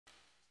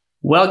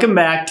Welcome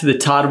back to the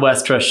Todd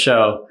Westra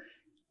Show,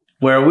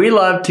 where we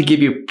love to give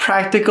you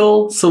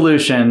practical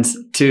solutions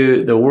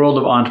to the world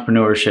of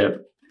entrepreneurship.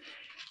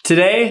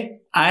 Today,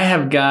 I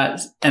have got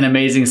an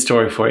amazing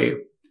story for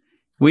you.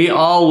 We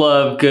all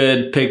love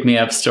good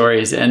pick-me-up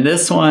stories, and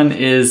this one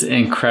is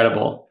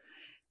incredible.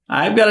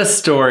 I've got a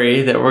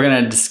story that we're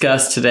going to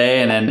discuss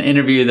today in an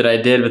interview that I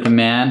did with a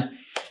man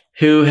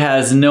who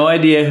has no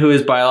idea who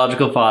his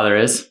biological father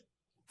is.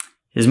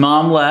 His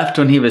mom left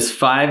when he was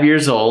 5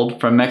 years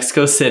old from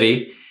Mexico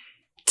City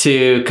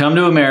to come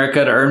to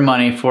America to earn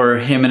money for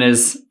him and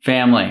his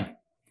family.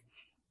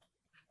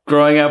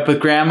 Growing up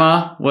with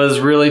grandma was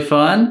really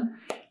fun,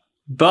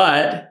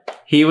 but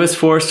he was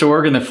forced to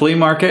work in the flea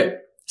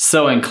market,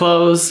 sewing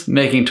clothes,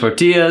 making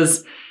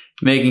tortillas,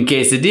 making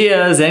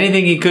quesadillas,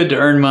 anything he could to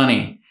earn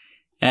money,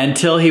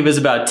 until he was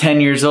about 10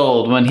 years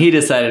old when he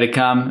decided to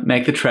come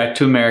make the trek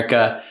to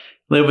America,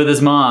 live with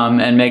his mom,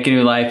 and make a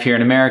new life here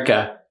in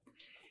America.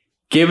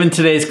 Given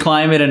today's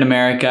climate in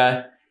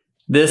America,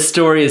 this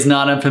story is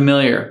not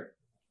unfamiliar.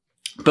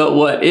 But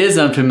what is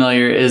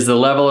unfamiliar is the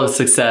level of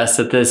success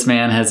that this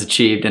man has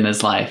achieved in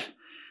his life.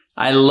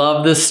 I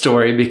love this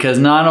story because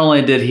not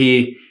only did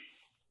he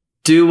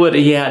do what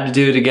he had to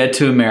do to get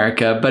to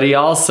America, but he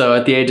also,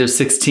 at the age of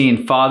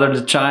 16, fathered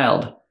a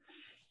child.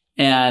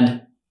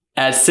 And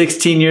at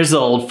 16 years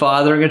old,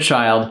 fathering a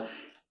child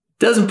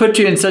doesn't put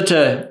you in such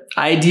an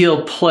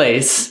ideal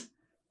place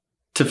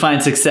to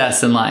find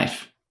success in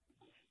life.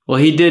 Well,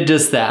 he did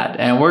just that.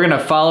 And we're going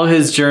to follow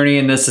his journey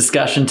in this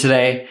discussion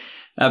today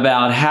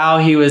about how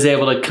he was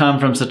able to come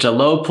from such a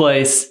low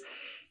place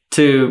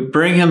to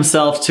bring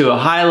himself to a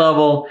high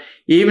level,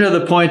 even to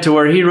the point to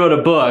where he wrote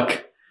a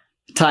book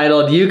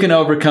titled "You Can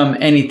Overcome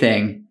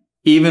Anything,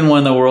 Even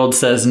When the World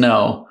Says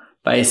No"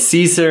 by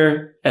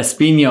Cesar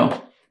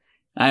Espino.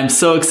 I'm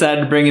so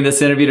excited to bring you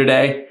this interview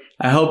today.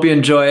 I hope you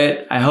enjoy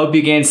it. I hope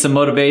you gain some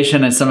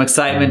motivation and some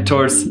excitement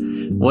towards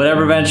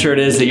whatever venture it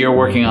is that you're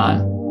working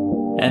on.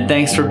 And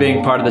thanks for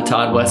being part of the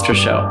Todd Westra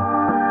Show.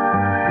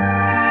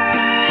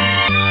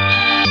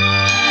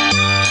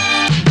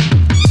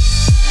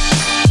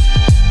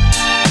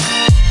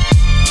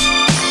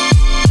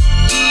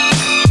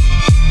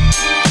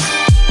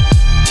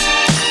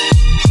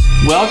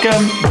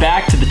 Welcome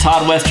back to the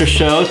Todd Westra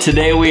Show.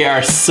 Today we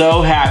are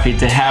so happy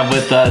to have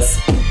with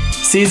us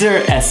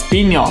Cesar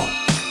Espino.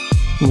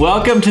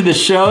 Welcome to the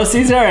show,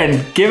 Cesar,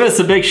 and give us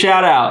a big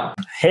shout out.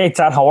 Hey,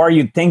 Todd, how are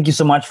you? Thank you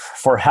so much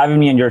for having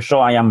me on your show.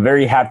 I am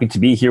very happy to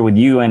be here with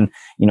you and,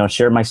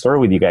 share my story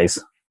with you guys.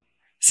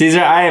 Cesar,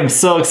 I am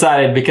so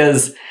excited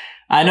because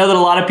I know that a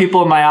lot of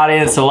people in my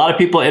audience, a lot of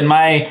people in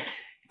my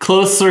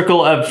close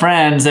circle of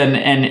friends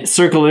and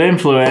circle of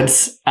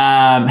influence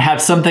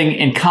have something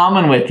in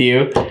common with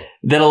you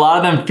that a lot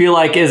of them feel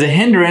like is a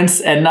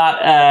hindrance and not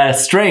a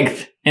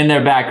strength in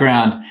their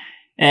background.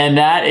 And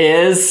that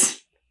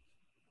is,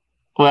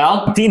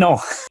 well, Latino.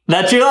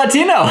 That's you're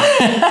Latino.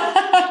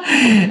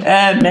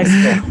 And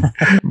Mexico.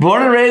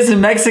 Born and raised in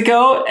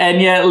Mexico,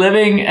 and yet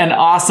living an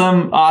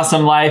awesome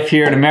life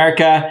here in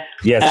America.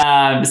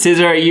 Yes.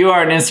 Cesar, you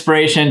are an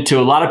inspiration to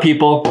a lot of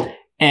people.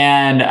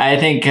 And I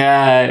think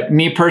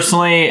me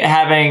personally,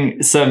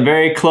 having some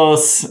very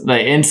close,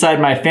 like inside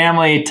my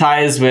family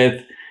ties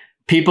with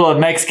people of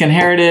Mexican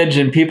heritage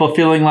and people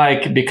feeling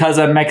like because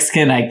I'm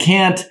Mexican, I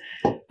can't.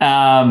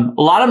 A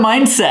lot of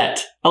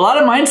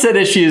mindset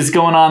issues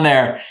going on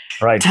there.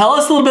 Right. Tell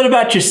us a little bit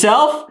about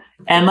yourself,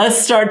 and let's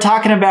start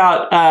talking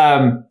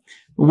about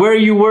where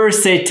you were,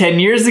 say, 10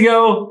 years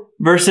ago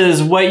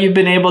versus what you've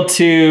been able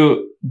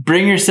to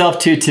bring yourself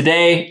to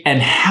today,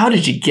 and how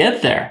did you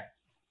get there?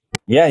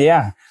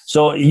 Yeah.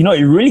 So,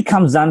 it really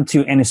comes down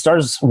to, and it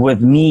starts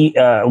with me,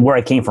 where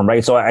I came from,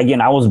 right? So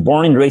again, I was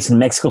born and raised in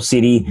Mexico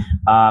City.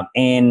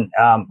 And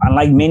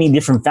unlike many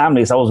different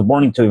families, I was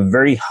born into a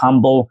very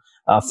humble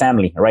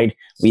family, right?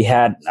 We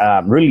had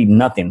really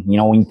nothing.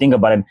 When you think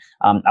about it,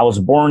 I was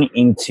born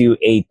into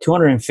a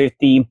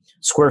 250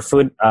 square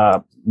foot,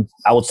 I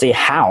would say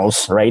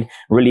house, right?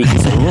 Really,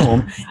 it's a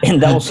room.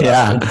 And that was,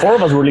 four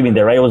of us were living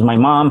there, right? It was my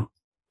mom,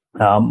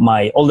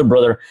 my older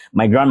brother,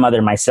 my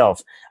grandmother,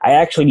 myself. I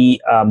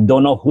actually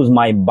don't know who's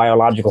my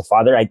biological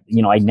father. I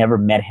never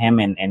met him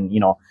and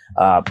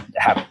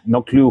have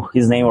no clue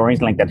his name or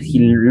anything like that. He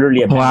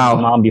literally had my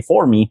mom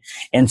before me.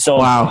 And so,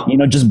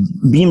 just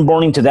being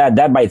born into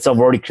that by itself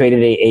already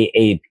created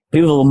a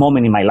pivotal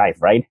moment in my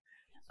life, right?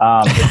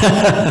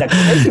 The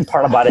crazy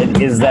part about it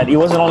is that it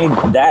wasn't only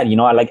that,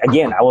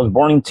 I was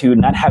born into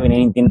not having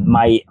anything.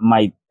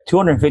 My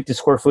 250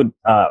 square foot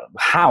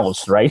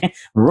house, right,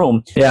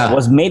 room,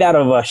 was made out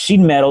of sheet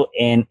metal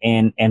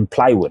and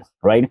plywood,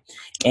 right?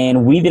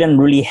 And we didn't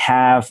really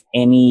have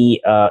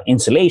any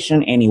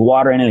insulation, any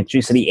water, any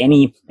electricity,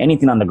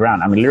 anything on the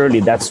ground. I mean,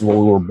 literally, that's what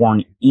we were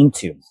born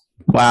into.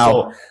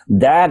 Wow. So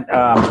that,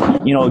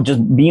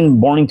 just being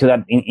born into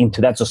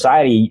that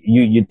society,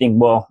 you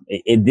think, well,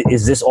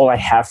 is this all I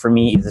have for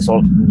me? Is this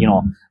all,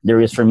 there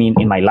is for me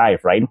in my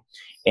life, right?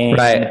 And,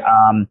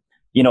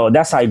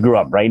 that's how I grew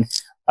up, right?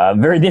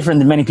 Very different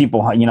than many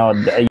people,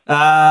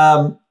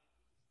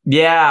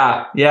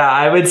 Yeah. Yeah.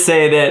 I would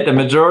say that the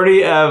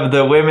majority of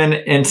the women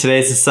in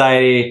today's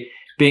society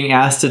being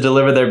asked to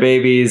deliver their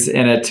babies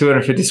in a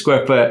 250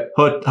 square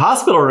foot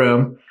hospital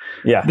room,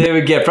 they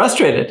would get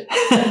frustrated.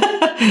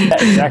 Yeah,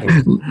 exactly.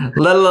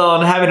 Let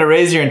alone having to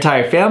raise your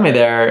entire family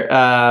there.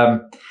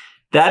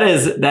 That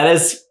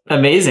is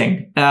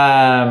amazing.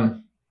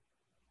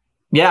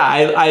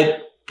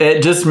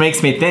 It just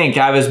makes me think.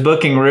 I was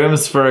booking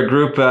rooms for a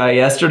group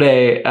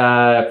yesterday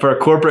for a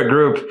corporate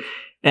group,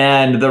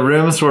 and the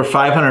rooms were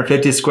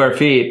 550 square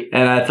feet.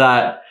 And I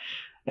thought,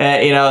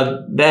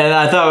 then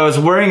I thought I was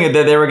worrying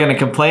that they were going to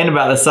complain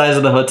about the size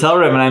of the hotel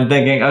room. And I'm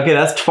thinking, okay,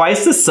 that's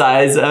twice the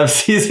size of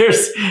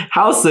Cesar's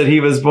house that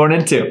he was born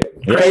into.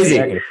 Crazy.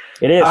 Yeah, exactly.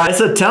 It is.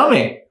 So tell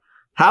me,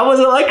 how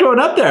was it like growing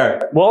up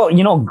there? Well,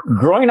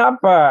 growing up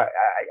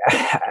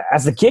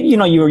as a kid,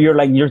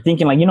 you're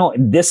thinking like,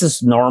 this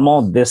is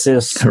normal. This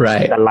is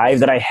the life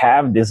that I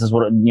have. This is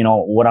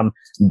what I'm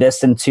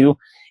destined to.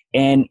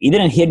 And it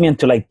didn't hit me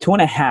until like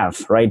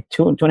 2.5, right?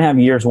 Two and a half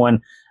years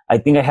when I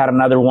think I had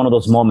another one of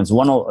those moments.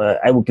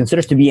 I would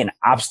consider to be an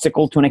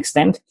obstacle to an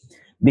extent,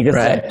 because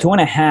at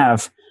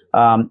 2.5,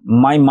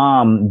 my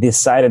mom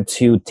decided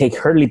to take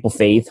her leap of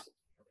faith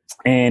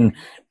and,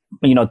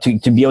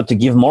 to be able to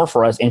give more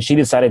for us. And she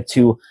decided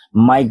to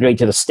migrate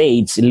to the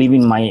States,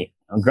 leaving my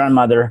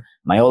grandmother,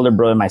 my older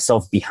brother,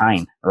 myself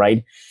behind.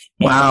 Right.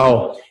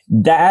 Wow.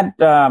 And that,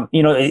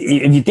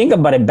 if you think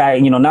about it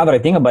back, now that I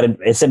think about it,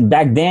 I said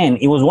back then,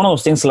 it was one of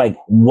those things like,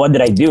 what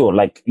did I do?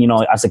 Like,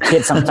 as a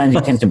kid, sometimes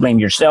you tend to blame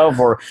yourself,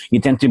 or you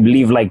tend to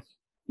believe like,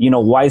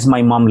 why is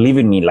my mom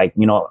leaving me? Like,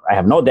 I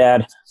have no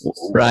dad.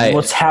 Right.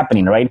 What's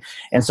happening? Right.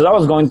 And so that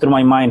was going through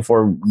my mind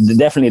for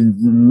definitely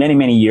many,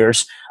 many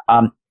years.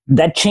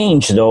 That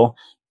change though,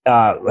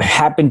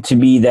 happened to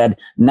be that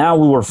now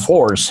we were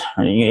forced.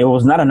 It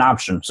was not an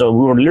option. So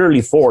we were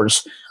literally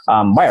forced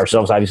by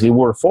ourselves. Obviously, we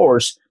were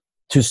forced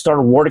to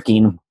start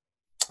working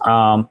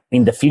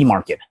in the flea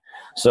market.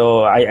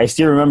 So I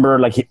still remember,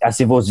 like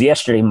as if it was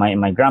yesterday,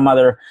 my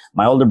grandmother,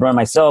 my older brother,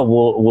 myself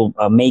will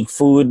make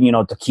food,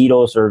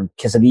 taquitos or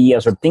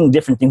quesadillas or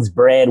different things,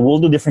 bread. We'll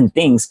do different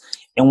things,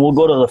 and we'll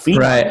go to the flea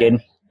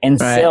market and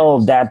sell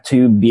that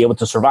to be able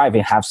to survive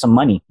and have some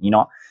money.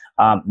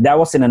 That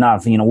wasn't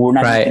enough. We were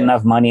not making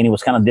enough money, and it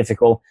was kind of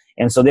difficult.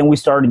 And so then we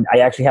started. I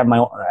actually had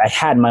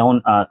my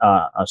own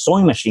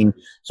sewing machine.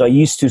 So I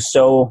used to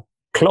sew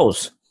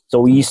clothes. So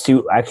we used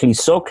to actually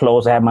sew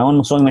clothes. I had my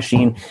own sewing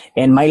machine,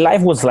 and my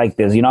life was like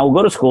this. I would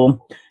go to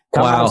school,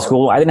 come out of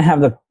school. I didn't have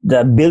the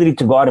ability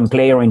to go out and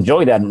play or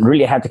enjoy that. And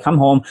really, I had to come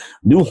home,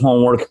 do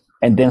homework,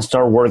 and then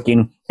start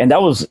working. And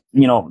that was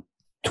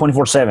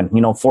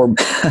 24/7. For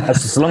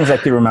as long as I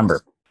can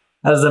remember.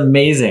 That was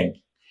amazing.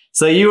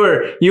 So you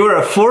were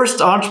a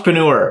forced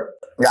entrepreneur.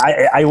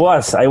 I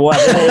was,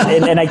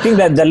 and I think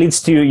that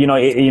leads to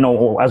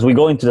as we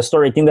go into the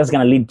story, I think that's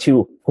going to lead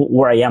to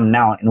where I am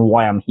now and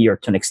why I'm here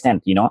to an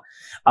extent.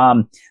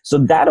 So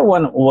that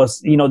one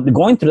was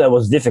going through that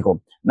was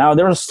difficult. Now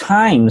there was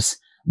times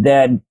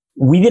that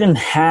we didn't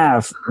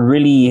have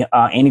really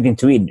anything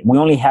to eat. We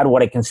only had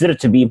what I consider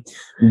to be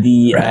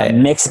the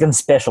Mexican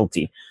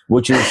specialty,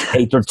 which is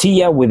a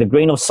tortilla with a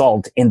grain of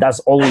salt, and that's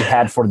all we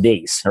had for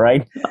days,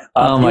 right?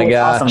 Oh my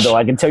gosh! Awesome, though.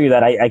 I can tell you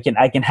that I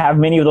can have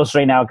many of those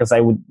right now because I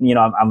would,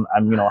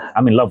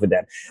 I'm in love with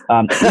that.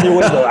 Either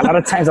way, though, a lot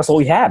of times that's all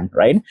we had,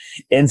 right?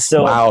 And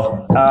so,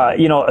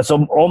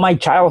 so all my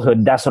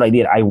childhood, that's what I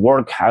did. I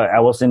worked. I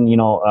wasn't,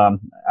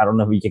 I don't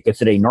know if you could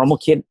consider a normal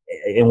kid.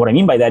 And what I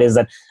mean by that is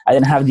that I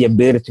didn't have the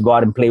ability to go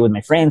out and play with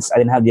my friends. I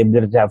didn't have the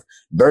ability to have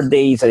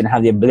birthdays. I didn't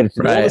have the ability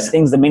to do all those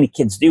things that many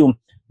kids do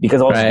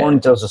because I was born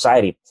into a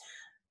society.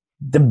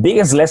 The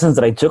biggest lessons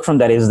that I took from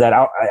that is that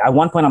at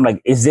one point I'm like,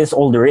 is this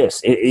all there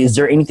is? Is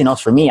there anything else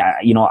for me?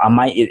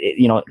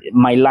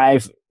 My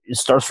life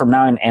starts from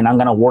now and I'm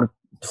going to work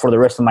for the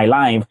rest of my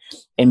life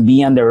and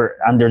be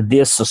under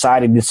this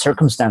society, these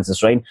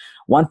circumstances, right?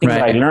 One thing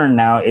that I learned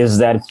now is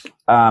that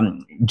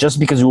just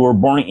because you were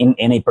born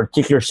in a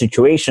particular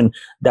situation,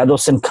 that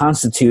doesn't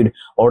constitute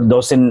or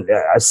doesn't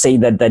say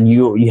that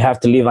you have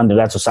to live under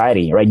that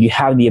society, right? You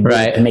have the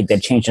ability to make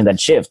that change and that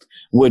shift,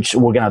 which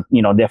we're gonna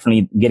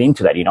definitely get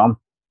into that,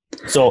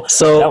 So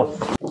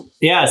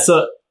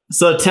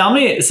tell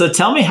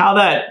me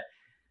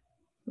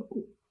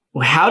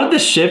how did the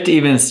shift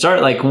even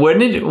start? Like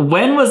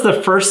when was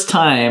the first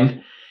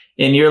time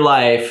in your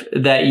life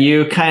that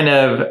you kind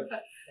of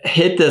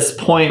hit this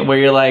point where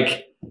you're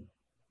like,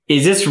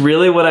 is this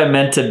really what I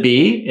meant to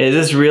be? Is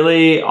this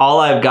really all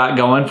I've got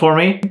going for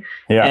me?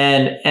 Yeah.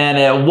 And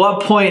at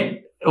what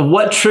point,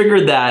 what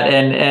triggered that?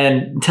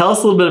 And tell us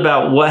a little bit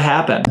about what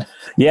happened.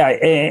 Yeah.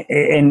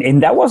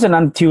 And that wasn't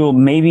until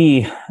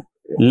maybe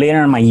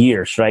later in my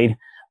years, right?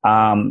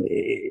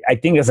 I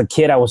think as a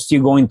kid, I was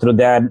still going through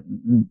that,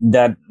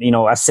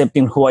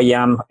 accepting who I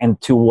am and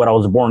to what I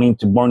was born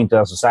into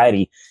that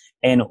society.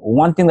 And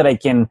one thing that I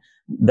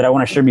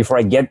want to share before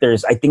I get there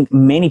is I think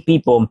many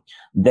people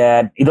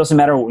that it doesn't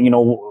matter,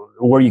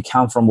 where you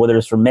come from, whether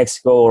it's from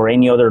Mexico or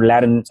any other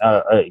Latin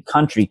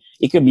country,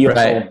 it could be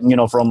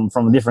also,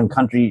 from a different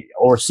country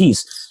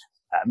overseas.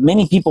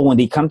 many people, when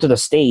they come to the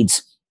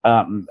States,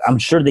 I'm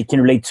sure they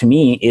can relate to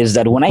me, is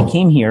that when I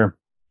came here,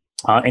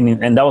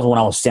 and that was when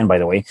I was 10, by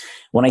the way,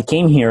 when I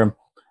came here,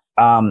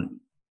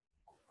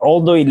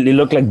 although it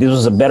looked like this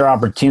was a better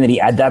opportunity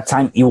at that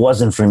time, it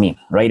wasn't for me,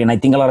 right? And I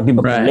think a lot of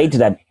people can relate to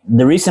that.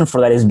 The reason for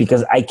that is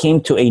because I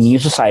came to a new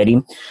society,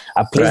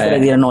 a place that I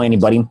didn't know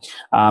anybody.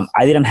 I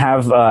didn't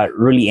have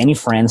really any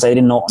friends. I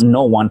didn't know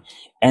no one.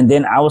 And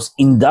then I was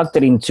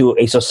inducted into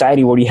a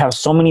society where you have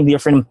so many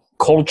different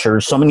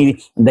cultures, so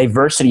many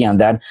diversity on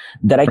that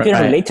I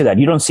couldn't relate to that.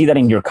 You don't see that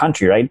in your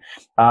country, right?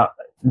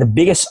 The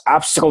biggest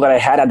obstacle that I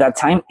had at that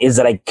time is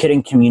that I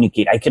couldn't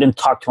communicate. I couldn't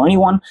talk to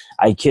anyone.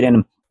 I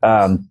couldn't,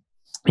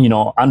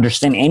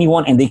 understand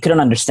anyone, and they couldn't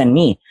understand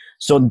me.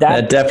 So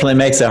that definitely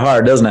makes it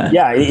hard, doesn't it?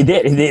 Yeah,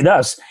 it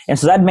does. And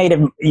so that made it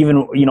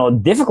even,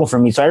 difficult for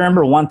me. So I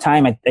remember one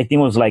time, I think it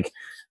was like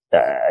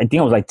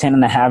 10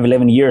 and a half,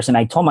 11 years. And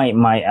I told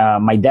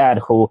my dad,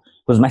 who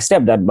was my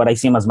stepdad, but I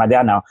see him as my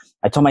dad now.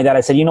 I told my dad,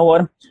 I said, you know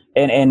what?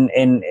 And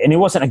it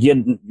wasn't a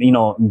good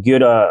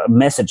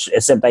message,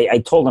 except I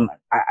told him,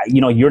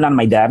 you're not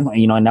my dad,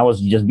 and I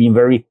was just being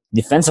very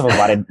defensive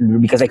about it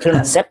because I couldn't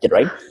accept it.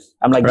 Right.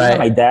 I'm like, you're not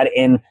my dad.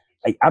 And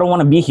I don't want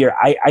to be here.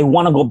 I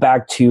want to go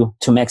back to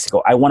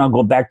Mexico. I want to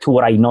go back to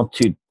what I know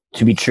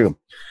to be true.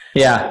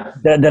 Yeah.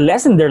 The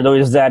lesson there, though,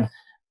 is that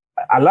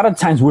a lot of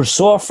times we're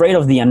so afraid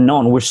of the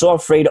unknown. We're so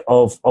afraid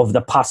of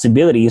the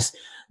possibilities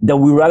that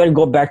we rather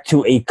go back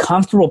to a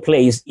comfortable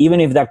place,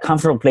 even if that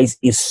comfortable place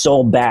is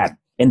so bad.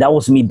 And that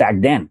was me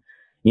back then.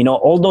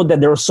 Although that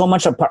there was so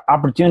much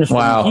opportunities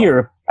for me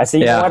here, I say,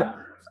 you know what?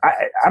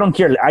 I don't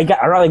care. I'd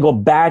rather go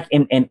back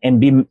and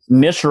be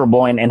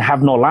miserable and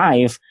have no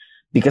life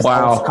because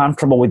I was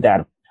comfortable with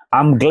that.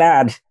 I'm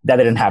glad that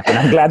didn't happen.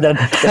 I'm glad that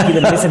he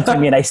didn't listen to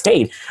me and I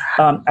stayed.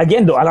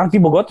 Again, though, a lot of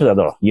people go through that,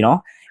 though,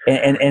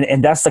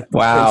 and that's the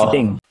crazy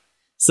thing.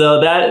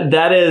 So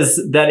that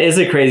is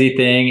a crazy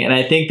thing. And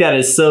I think that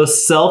is so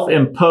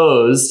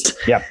self-imposed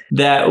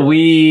that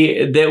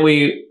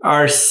we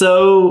are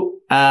so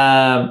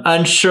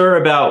unsure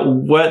about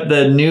what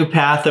the new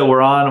path that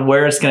we're on,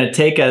 where it's going to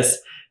take us,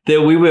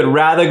 that we would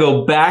rather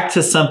go back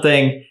to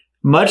something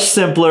much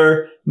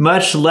simpler,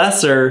 much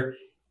lesser,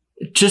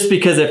 just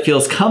because it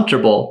feels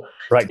comfortable.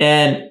 Right.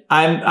 And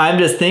I'm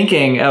just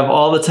thinking of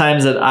all the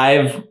times that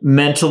I've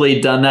mentally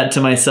done that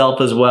to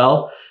myself as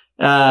well.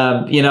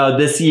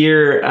 This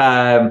year,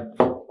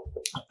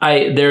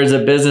 there's a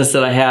business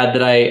that I had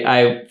that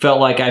I felt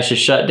like I should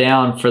shut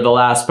down for the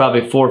last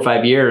probably 4 or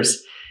 5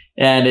 years.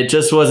 And it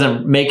just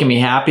wasn't making me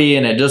happy.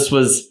 And it just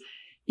was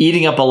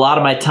eating up a lot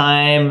of my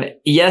time.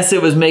 Yes,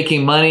 it was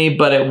making money,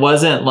 but it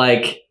wasn't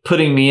like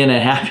putting me in a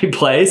happy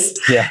place.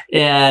 Yeah.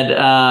 And,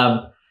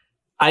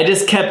 I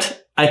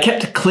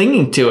kept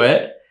clinging to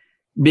it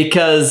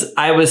because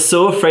I was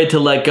so afraid to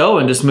let go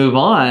and just move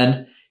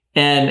on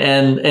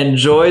and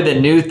enjoy the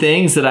new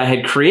things that I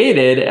had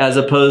created, as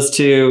opposed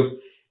to,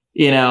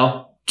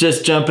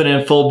 just jumping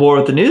in full bore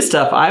with the new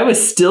stuff. I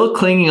was still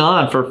clinging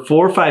on for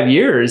 4 or 5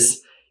 years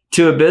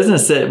to a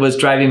business that was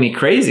driving me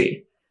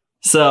crazy.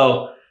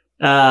 So,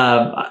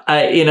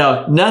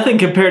 nothing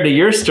compared to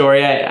your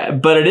story,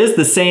 but it is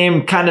the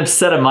same kind of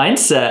set of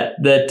mindset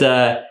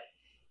that,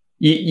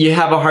 you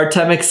have a hard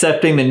time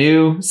accepting the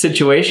new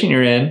situation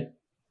you're in,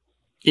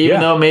 even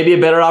though it may be a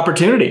better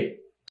opportunity.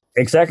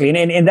 Exactly.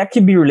 And that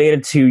could be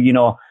related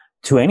to,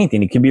 to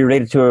anything. It could be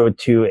related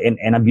to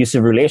an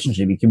abusive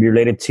relationship. It could be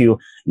related to,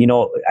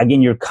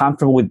 again, you're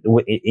comfortable with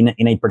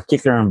in a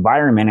particular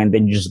environment, and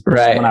then you just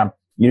wanna,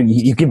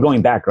 you keep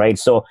going back. Right.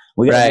 So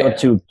we got to be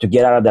able to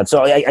get out of that.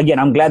 So again,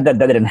 I'm glad that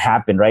didn't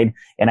happen. Right.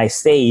 And I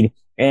stayed.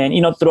 And,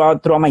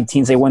 throughout my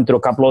teens, I went through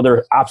a couple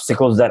other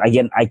obstacles that,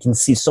 again, I can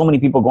see so many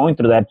people going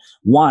through that.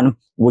 One,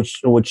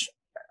 which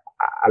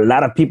a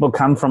lot of people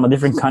come from a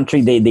different country.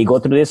 They go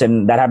through this,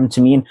 and that happened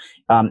to me.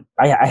 I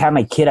had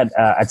my kid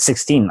at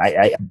 16.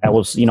 I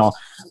was,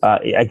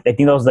 I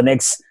think that was the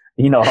next,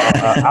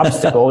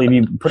 obstacle, if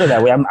you put it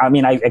that way.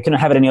 I couldn't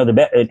have it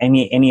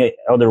any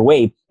other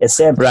way,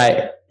 except,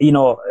 I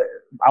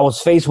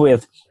was faced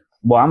with,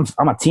 well,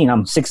 I'm a teen.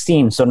 I'm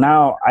 16. So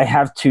now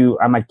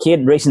I'm a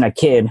kid raising a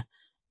kid.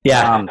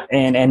 Yeah.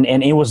 And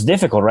it was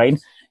difficult, right?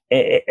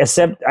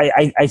 Except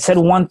I said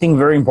one thing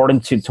very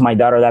important to my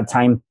daughter that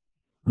time,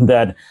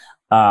 that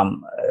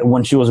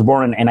when she was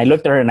born, and I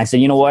looked at her and I said,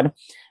 you know what?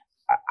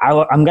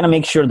 I'm going to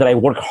make sure that I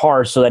work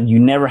hard so that you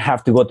never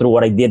have to go through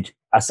what I did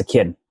as a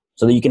kid,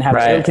 so that you can have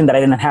everything that I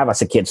didn't have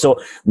as a kid. So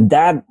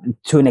that,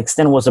 to an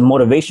extent, was a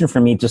motivation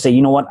for me to say,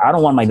 you know what? I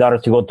don't want my daughter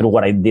to go through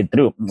what I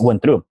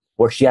went through.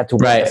 Where she had to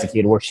work as a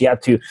kid, where she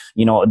had to,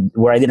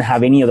 where I didn't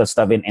have any of that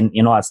stuff and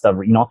that stuff,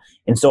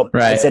 And so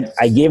I said,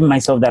 I gave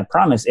myself that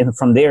promise. And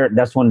from there,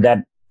 that's when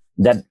that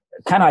kind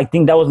of, I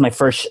think that was my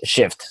first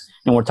shift.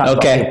 And we're talking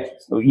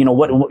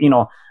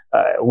about,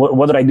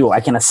 what did I do?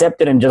 I can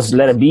accept it and just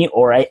let it be,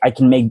 or I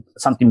can make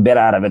something better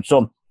out of it.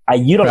 So I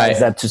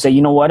utilized that to say,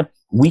 you know what?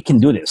 We can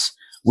do this.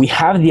 We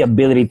have the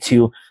ability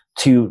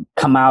to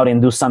come out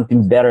and do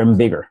something better and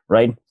bigger.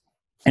 Right.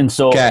 And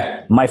so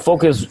my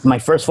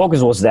first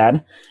focus was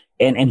that.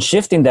 And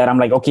shifting that, I'm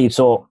like, okay,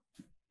 so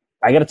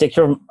I got to take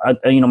care of,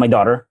 my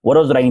daughter. What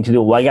else did I need to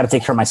do? Well, I got to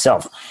take care of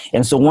myself.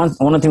 And so one of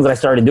the things that I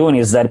started doing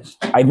is that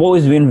I've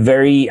always been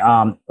very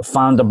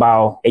fond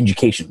about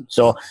education.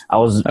 So I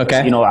was,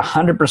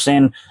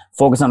 100%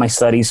 focused on my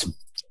studies.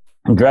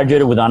 I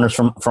graduated with honors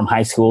from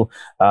high school.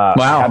 Wow.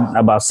 Had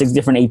about 4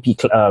 different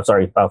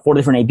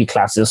AP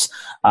classes.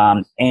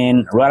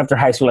 And right after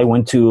high school, I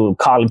went to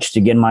college to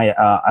get my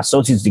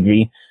associate's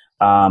degree.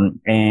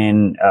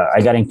 And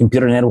I got in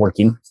computer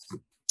networking.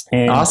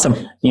 And, awesome.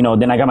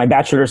 Then I got my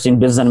bachelor's in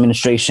business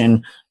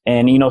administration.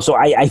 And, so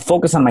I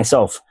focused on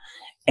myself.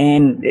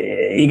 And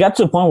it got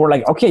to a point where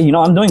like, okay,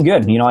 I'm doing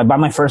good. I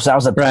bought my first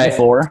house at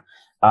 24.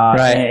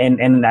 Right.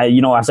 And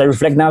as I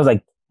reflect now, I was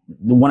like,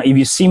 if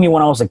you see me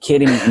when I was a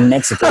kid in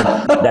Mexico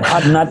that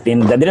had nothing,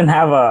 that didn't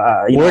have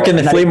work in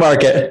the flea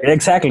market.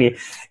 Exactly.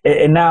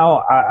 And now,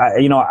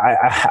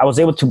 I was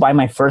able to buy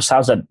my first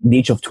house at the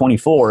age of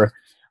 24.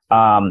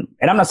 And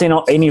I'm not saying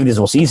any of this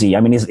was easy. I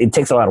mean, it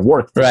takes a lot of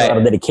work, a lot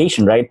of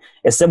dedication, right?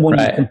 Except when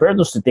you compare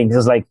those two things,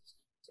 it's like,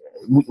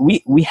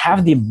 we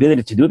have the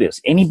ability to do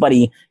this.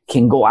 Anybody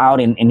can go out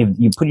and if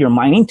you put your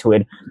mind into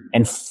it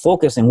and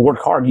focus and work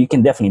hard, you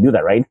can definitely do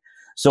that, right?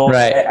 So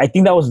I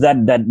think that was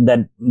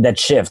that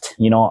shift,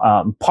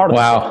 part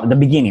of the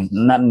beginning,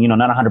 not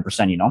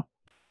 100%,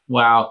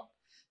 Wow.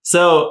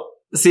 So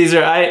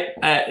Cesar, I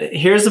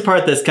here's the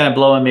part that's kind of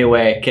blowing me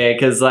away. Okay.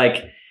 Cause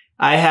like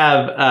I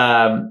have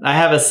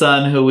a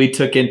son who we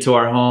took into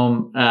our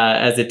home,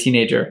 as a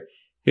teenager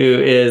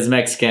who is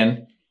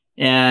Mexican,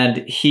 and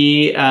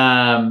he,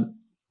 I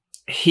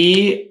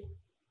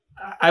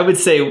would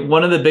say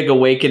one of the big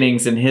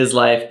awakenings in his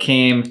life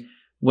came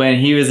when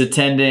he was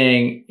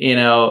attending,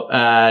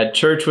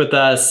 church with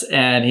us,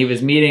 and he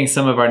was meeting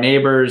some of our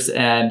neighbors,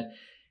 and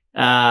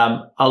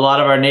a lot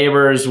of our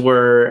neighbors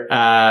were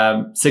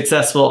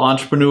successful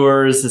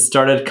entrepreneurs, had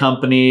started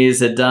companies,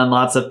 had done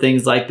lots of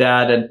things like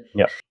that. And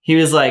he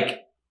was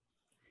like,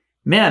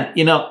 man,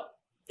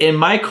 in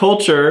my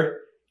culture,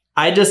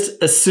 I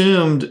just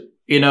assumed,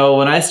 when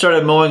I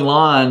started mowing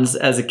lawns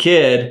as a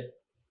kid,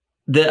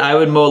 that I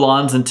would mow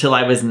lawns until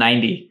I was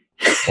 90.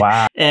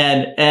 Wow.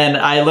 And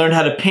I learned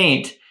how to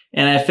paint.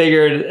 And I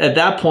figured at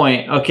that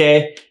point,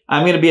 okay,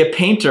 I'm going to be a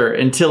painter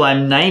until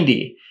I'm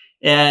 90.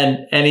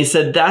 And he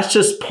said, that's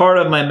just part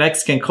of my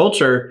Mexican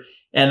culture.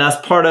 And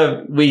that's part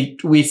of, we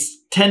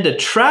tend to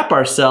trap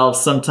ourselves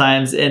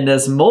sometimes in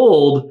this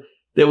mold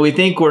that we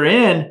think we're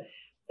in.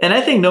 And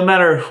I think no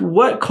matter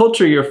what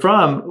culture you're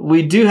from,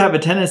 we do have a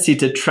tendency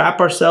to trap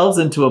ourselves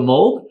into a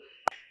mold.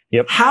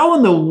 Yep. How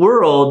in the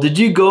world did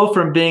you go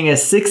from being a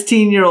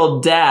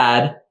 16-year-old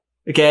dad?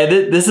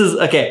 Okay. This is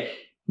okay.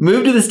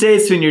 Move to the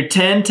States when you're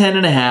 10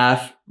 and a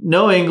half,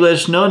 no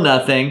English, no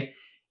nothing.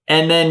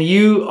 And then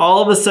you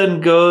all of a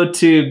sudden go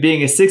to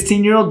being a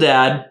 16-year-old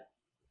dad.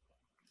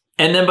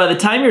 And then by the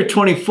time you're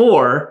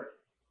 24,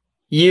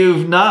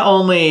 you've not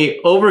only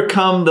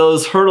overcome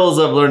those hurdles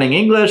of learning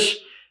English,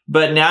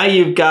 but now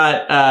you've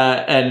got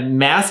a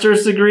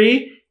master's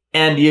degree,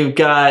 and you've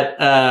got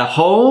a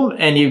home,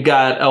 and you've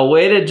got a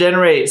way to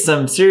generate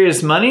some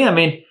serious money. I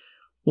mean,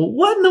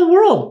 what in the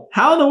world?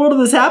 How in the world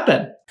did this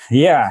happen?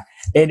 Yeah.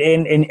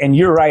 And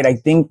you're right. I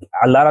think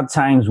a lot of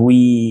times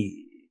we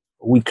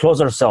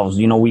close ourselves,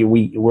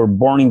 we're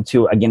born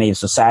into, again, a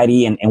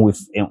society, and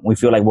we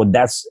feel like, well,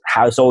 that's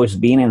how it's always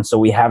been. And so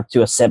we have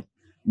to accept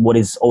what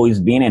it's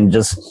always been and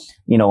just,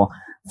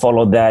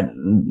 follow that,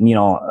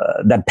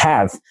 that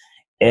path.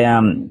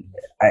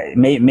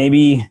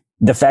 Maybe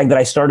the fact that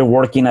I started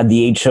working at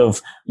the age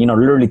of,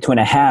 literally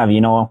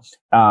 2.5,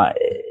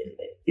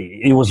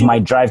 it was my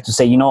drive to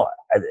say,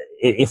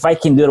 if I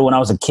can do it when I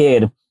was a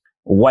kid,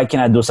 why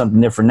can't I do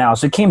something different now?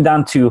 So it came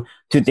down to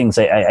two things,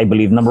 I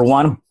believe. Number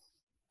one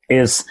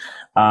is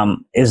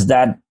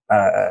that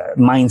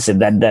mindset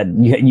that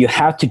you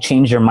have to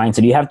change your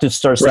mindset. You have to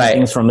start seeing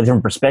things from a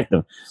different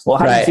perspective. Well,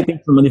 how do you see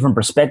things from a different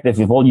perspective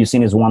if all you've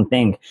seen is one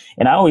thing?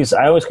 And I always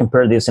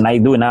compare this, and I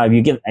do it now. If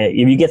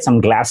you get some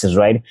glasses,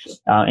 right,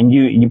 and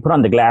you put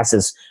on the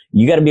glasses,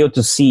 you got to be able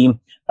to see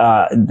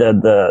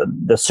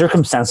the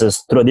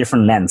circumstances through a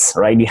different lens,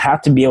 right? You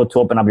have to be able to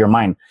open up your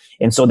mind.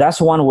 And so that's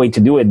one way to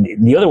do it.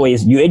 The other way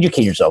is you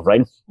educate yourself,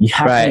 right? You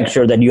have to make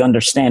sure that you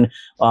understand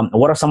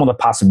what are some of the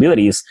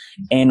possibilities.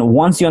 And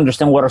once you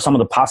understand what are some of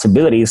the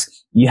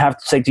possibilities, you have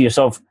to say to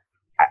yourself,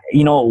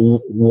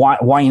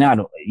 why not?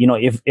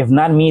 If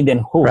not me,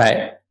 then who?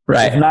 Right.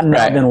 If not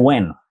now, then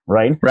when?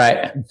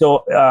 Right.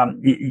 So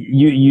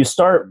you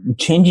start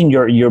changing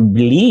your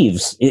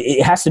beliefs.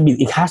 It has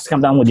to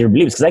come down with your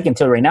beliefs. Because I can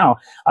tell you right now,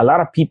 a lot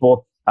of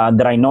people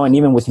that I know, and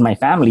even within my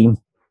family,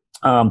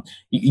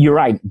 you're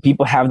right.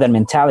 People have that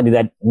mentality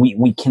that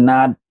we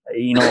cannot,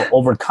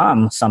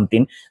 overcome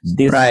something.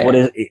 This is what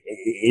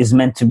is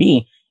meant to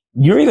be.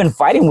 You're even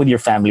fighting with your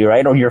family,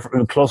 right? Or your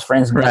close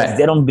friends because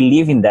they don't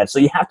believe in that. So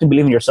you have to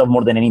believe in yourself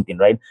more than anything,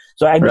 right?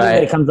 So I believe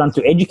that it comes down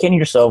to educating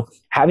yourself,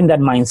 having that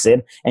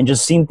mindset, and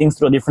just seeing things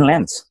through a different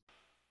lens.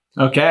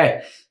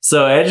 Okay.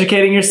 So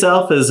educating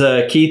yourself is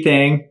a key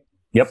thing.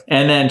 Yep.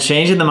 And then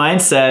changing the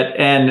mindset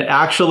and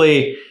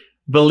actually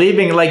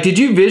believing, like, did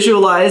you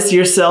visualize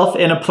yourself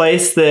in a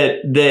place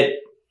that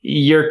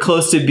you're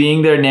close to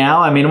being there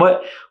now? I mean,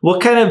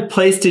 what kind of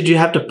place did you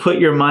have to put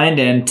your mind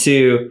in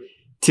to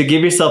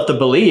give yourself the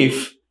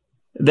belief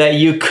that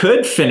you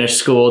could finish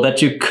school,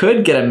 that you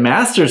could get a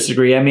master's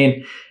degree? I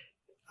mean,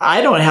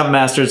 I don't have a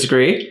master's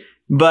degree,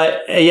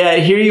 but yeah,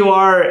 here you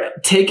are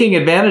taking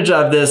advantage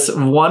of this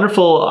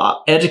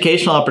wonderful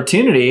educational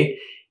opportunity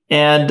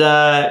and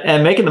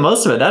making the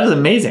most of it. That is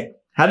amazing.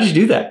 How did you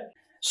do that?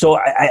 So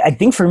I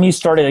think for me, it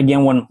started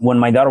again when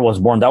my daughter was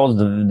born. That was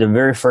the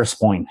very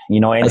first point, you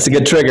know. And that's a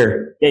good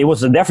trigger. It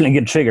was definitely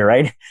a good trigger,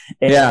 right?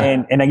 And,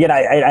 yeah. And again,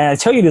 I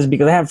tell you this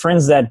because I have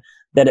friends that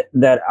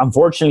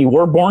unfortunately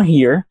were born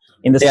here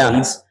in the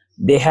States.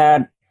 They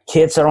had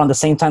kids around the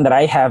same time that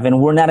I have,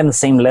 and we're not in the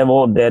same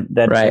level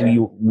that right.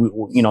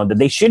 you know, that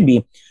they should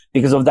be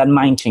because of that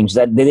mind change,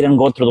 that they didn't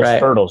go through those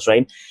hurdles,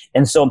 right?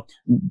 And so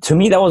to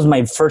me, that was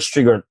my first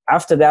trigger.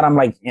 After that, I'm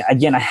like,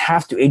 again, I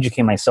have to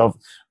educate myself.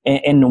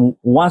 And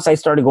once I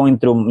started going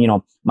through, you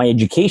know, my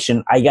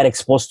education, I got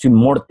exposed to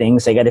more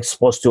things. I got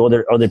exposed to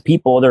other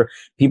people that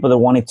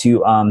wanted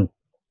to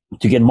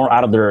get more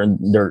out of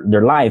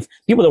their life.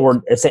 People that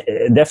were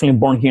definitely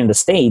born here in the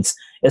States.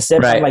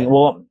 Except I'm like,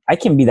 well, I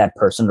can be that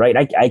person, right?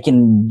 I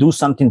can do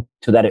something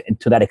to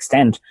that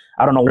extent.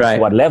 I don't know to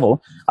what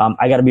level.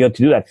 I got to be able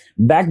to do that.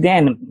 Back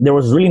then, there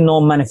was really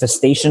no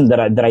manifestation that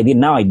I did.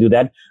 Now I do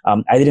that.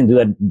 I didn't do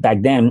that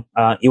back then.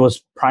 It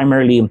was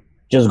primarily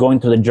just going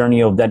through the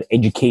journey of that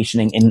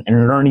education and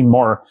learning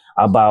more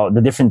about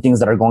the different things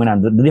that are going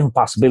on, the different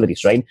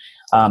possibilities, right?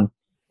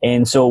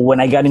 And so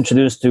when I got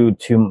introduced to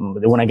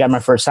when I got my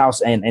first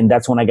house, and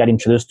that's when I got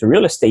introduced to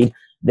real estate,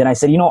 then I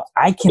said, you know,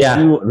 I can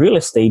do real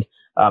estate.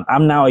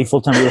 I'm now a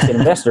full-time real estate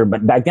investor,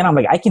 but back then I'm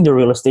like, I can do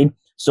real estate.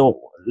 So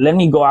let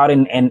me go out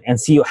and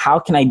see how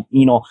can I,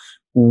 you know,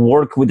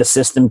 work with the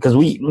system, because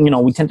we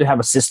tend to have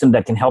a system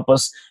that can help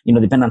us, you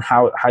know, depending on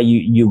how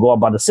you go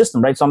about the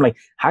system, right? So I'm like,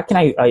 how can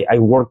I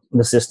work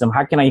the system?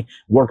 How can I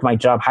work my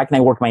job? How can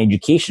I work my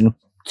education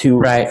to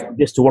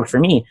this to work for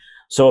me?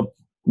 So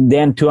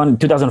then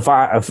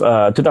 2005,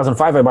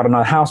 I bought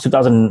another house.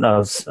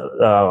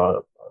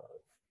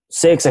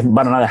 2006, I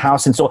bought another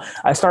house. And so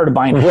I started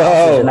buying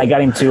houses, and I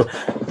got into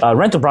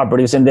rental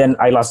properties, and then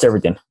I lost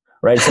everything.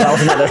 Right. So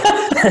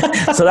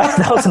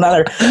that was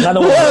another, that was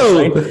another one of those,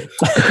 right?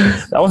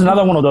 That was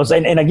another one of those.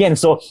 And again,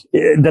 so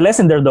the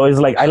lesson there though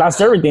is like, I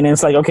lost everything, and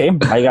it's like, okay,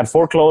 I got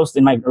foreclosed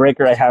in my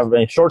record. I have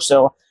a short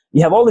sale.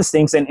 You have all these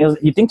things, and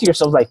you think to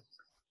yourself like,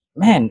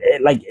 man,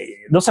 like,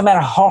 it doesn't matter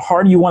how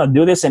hard you want to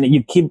do this and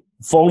you keep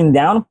falling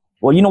down.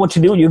 Well, you know what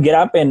you do? You get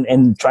up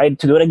and try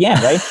to do it again.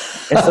 Right.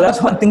 And so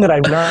that's one thing that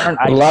I've learned.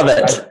 I love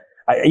it.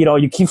 You know,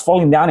 you keep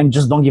falling down and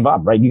just don't give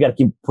up, right? You got to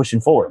keep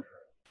pushing forward.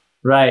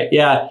 Right.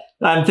 Yeah.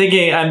 I'm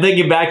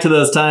thinking back to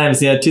those times,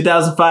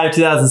 2005,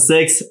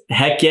 2006.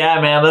 Heck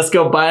yeah, man. Let's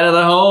go buy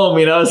another home,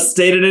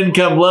 stated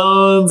income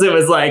loans. It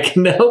was like,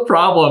 no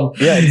problem.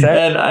 Yeah,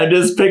 exactly. And I'm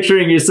just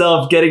picturing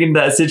yourself getting into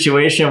that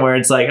situation where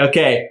it's like,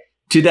 okay,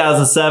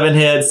 2007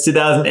 hits,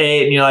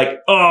 2008, and you're like,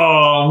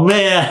 oh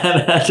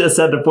man, I just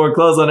had to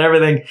foreclose on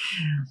everything.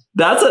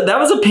 That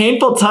was a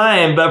painful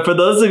time. But for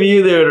those of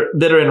you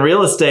that are in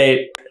real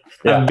estate,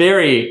 a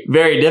very,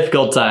 very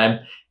difficult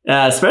time,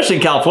 especially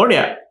in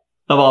California.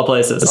 Of all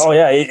places. Oh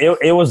yeah,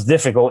 it was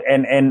difficult,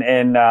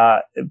 and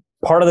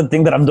part of the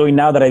thing that I'm doing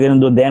now that I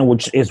didn't do then,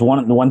 which is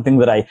one thing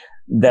that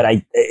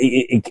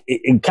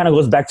it kind of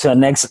goes back to the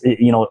next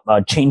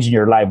change in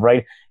your life,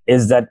 right?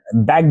 Is that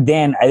back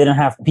then I didn't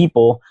have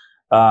people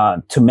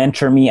to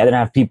mentor me, I didn't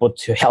have people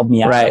to help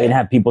me out, I didn't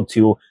have people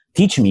to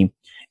teach me,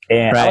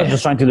 and I was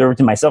just trying to do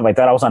everything myself. I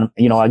thought I was on,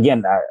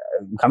 again.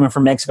 Coming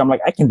from Mexico, I'm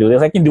like, I can do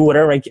this. I can do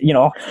whatever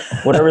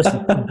whatever's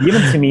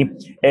given to me,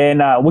 and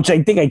which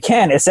I think I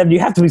can. Except you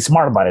have to be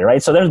smart about it,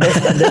 right? So there's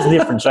a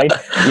difference, right?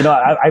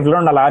 I've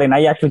learned a lot, and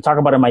I actually talk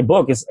about it in my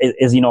book. There's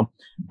the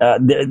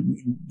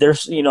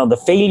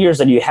failures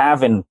that you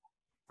have and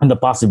the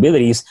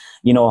possibilities.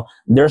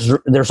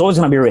 There's always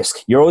going to be a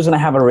risk. You're always going to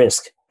have a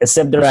risk.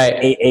 Except there's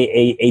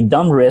a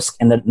dumb risk,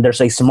 and then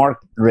there's a smart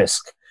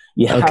risk.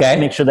 You have to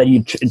make sure that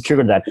you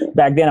trigger that.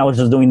 Back then, I was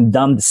just doing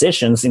dumb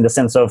decisions in the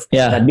sense of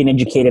not being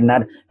educated,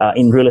 not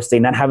in real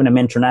estate, not having a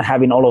mentor, not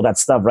having all of that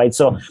stuff, right?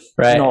 So,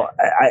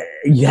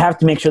 you have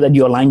to make sure that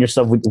you align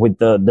yourself with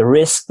the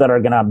risks that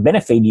are going to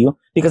benefit you,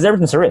 because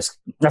everything's a risk.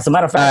 As a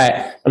matter of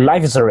fact,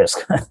 life is a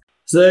risk.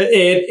 So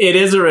it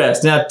is a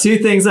risk. Now, two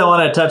things I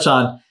want to touch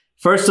on.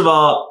 First of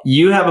all,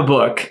 you have a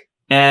book.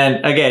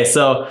 And okay,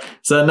 so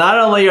not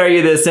only are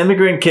you this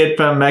immigrant kid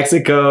from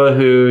Mexico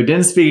who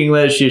didn't speak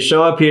English, you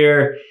show up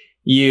here,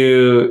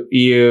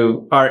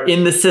 you are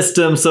in the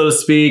system, so to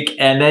speak,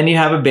 and then you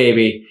have a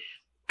baby.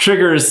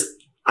 Triggers,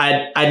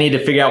 I need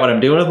to figure out what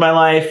I'm doing with my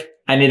life.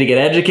 I need to get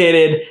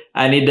educated.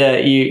 I need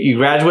to, you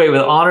graduate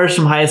with honors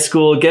from high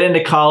school, get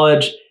into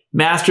college,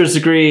 master's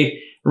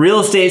degree,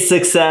 real estate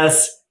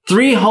success,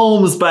 3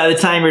 homes by the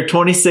time you're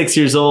 26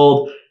 years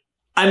old.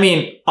 I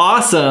mean,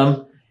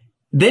 awesome.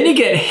 Then you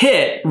get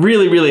hit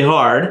really, really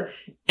hard,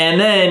 and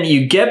then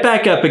you get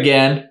back up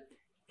again,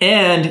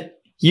 and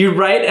you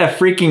write a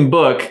freaking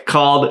book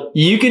called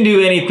You Can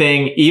Do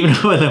Anything Even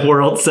When the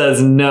World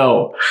Says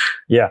No.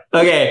 Yeah.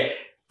 Okay.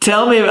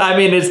 Tell me, I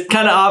mean, it's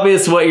kind of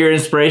obvious what your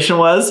inspiration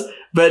was,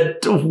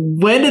 but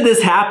when did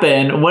this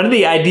happen? When did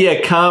the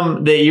idea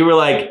come that you were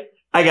like,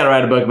 I got to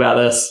write a book about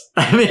this?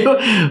 I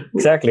mean,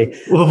 exactly.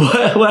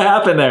 What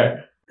happened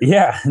there?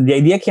 Yeah, the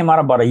idea came out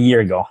about a year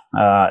ago.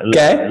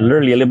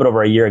 Literally a little bit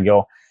over a year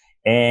ago.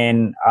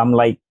 And I'm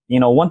like,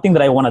 one thing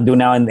that I want to do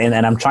now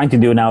and I'm trying to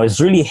do now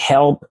is really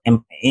help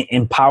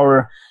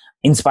empower,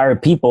 inspire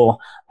people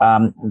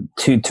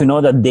to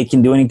know that they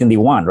can do anything they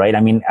want, right?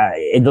 I mean,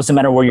 it doesn't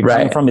matter where you're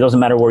coming from. It doesn't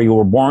matter where you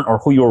were born or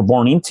who you were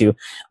born into.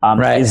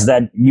 Is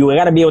that you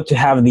got to be able to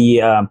have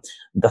the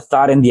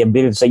thought and the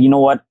ability to say, you know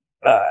what,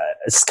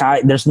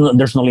 sky, there's no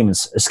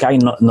limits. Sky,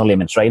 no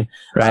limits, right?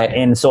 Right.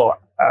 And so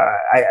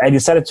I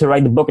decided to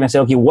write the book, and I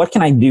said, okay, what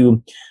can I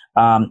do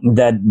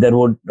that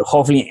would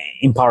hopefully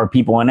empower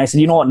people? And I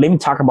said, you know what, let me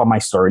talk about my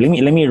story.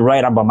 Let me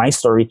write about my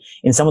story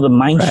and some of the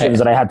mind shifts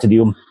that I had to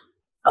do,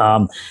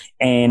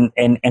 and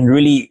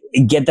really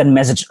get that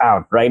message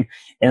out, right?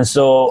 And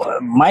so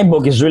my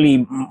book is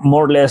really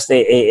more or less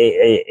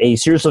a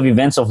series of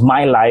events of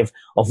my life,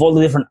 of all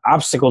the different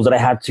obstacles that I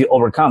had to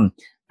overcome.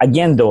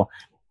 Again, though,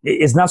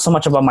 it's not so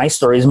much about my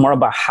story. It's more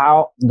about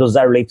how does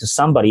that relate to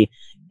somebody,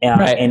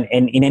 and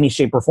in any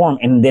shape or form.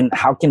 And then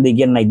how can they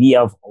get an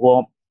idea of,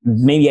 well,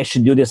 maybe I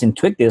should do this and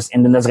tweak this.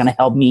 And then that's going to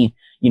help me,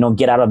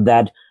 get out of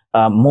that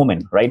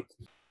moment. Right.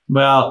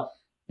 Well,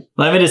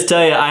 let me just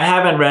tell you, I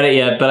haven't read it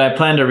yet, but I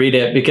plan to read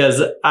it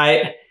because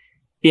I'm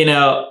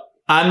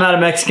not a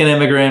Mexican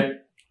immigrant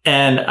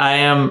and I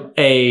am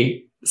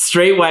a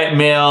straight white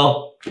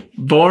male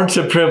born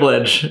to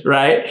privilege.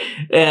 Right.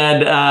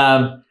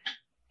 And,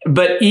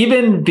 but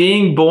even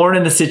being born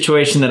in the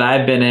situation that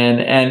I've been in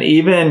and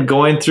even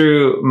going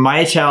through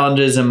my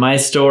challenges and my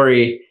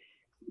story,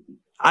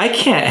 I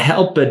can't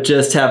help but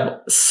just have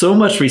so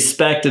much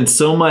respect and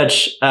so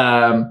much,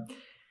 I'm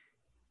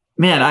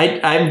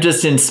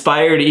just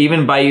inspired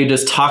even by you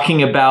just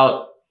talking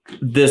about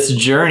this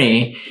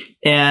journey.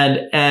 And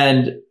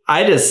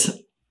I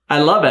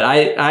love it.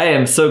 I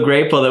am so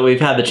grateful that we've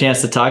had the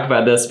chance to talk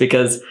about this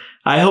because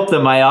I hope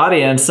that my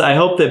audience, I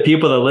hope that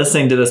people that are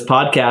listening to this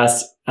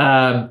podcast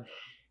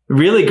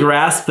really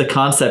grasp the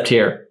concept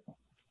here.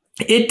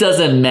 It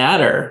doesn't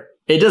matter.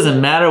 It doesn't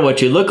matter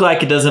what you look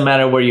like. It doesn't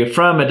matter where you're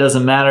from. It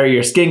doesn't matter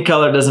your skin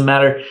color. It doesn't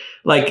matter.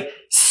 Like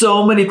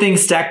so many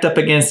things stacked up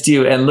against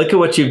you. And look at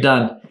what you've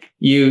done.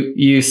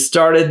 You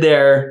started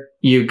there.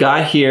 You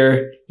got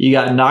here. You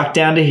got knocked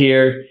down to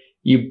here.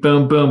 You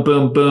boom, boom,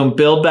 boom, boom,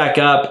 build back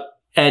up.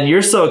 And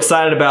you're so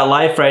excited about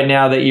life right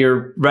now that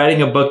you're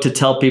writing a book to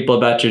tell people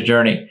about your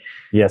journey.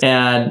 Yes.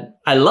 And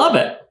I love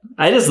it.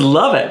 I just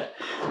love it.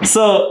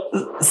 So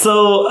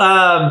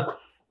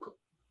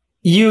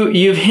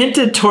you've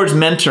hinted towards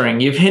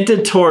mentoring. You've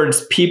hinted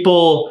towards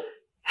people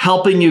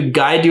helping you,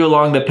 guide you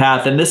along the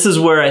path. And this is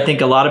where I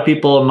think a lot of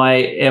people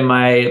in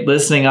my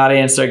listening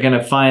audience are going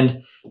to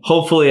find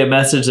hopefully a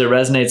message that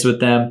resonates with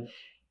them.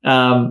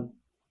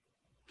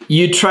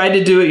 You tried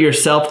to do it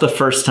yourself the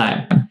first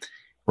time.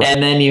 Right.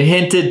 And then you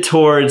hinted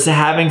towards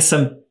having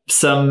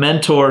some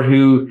mentor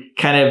who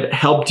kind of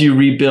helped you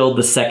rebuild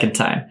the second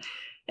time.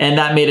 And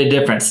that made a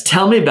difference.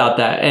 Tell me about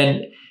that.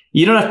 And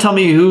you don't have to tell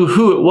me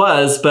who it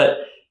was, but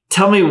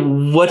tell me,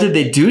 what did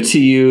they do to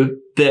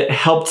you that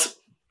helped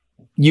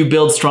you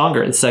build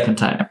stronger the second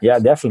time? Yeah,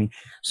 definitely.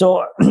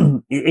 So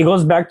it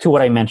goes back to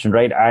what I mentioned,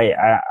 right?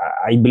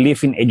 I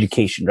believe in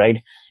education,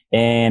 right?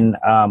 And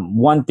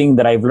one thing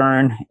that I've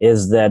learned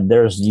is that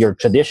there's your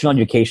traditional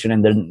education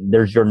and then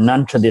there's your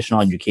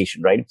non-traditional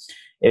education, right?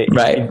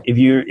 Right. If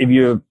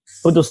you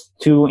put those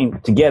two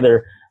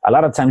together, a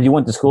lot of times you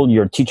went to school,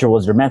 your teacher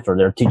was your mentor.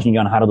 They're teaching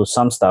you on how to do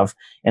some stuff.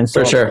 And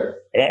so, for sure.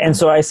 And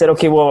so I said,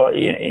 okay, well,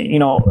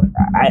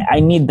 I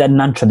need that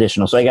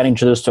non-traditional. So I got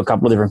introduced to a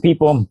couple of different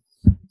people.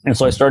 And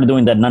so I started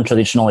doing that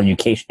non-traditional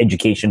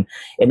education.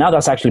 And now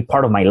that's actually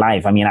part of my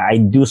life. I mean, I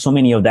do so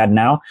many of that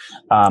now.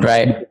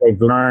 Right.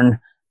 I've learned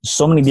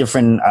so many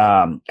different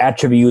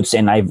attributes,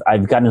 and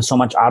I've gotten so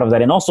much out of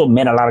that, and also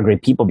met a lot of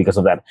great people because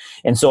of that.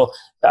 And so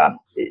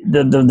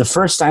the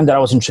first time that I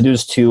was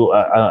introduced to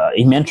a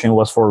mentoring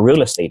was for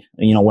real estate.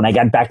 When I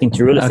got back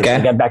into real estate,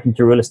 I got back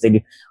into real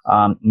estate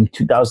in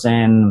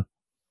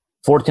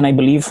 2014, I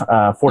believe,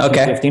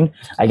 15.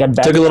 I got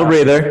back. Took a little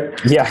breather.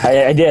 Yeah,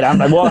 I did.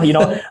 At one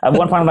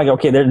point I'm like,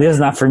 okay, this is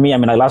not for me. I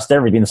mean, I lost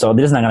everything, so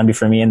this is not going to be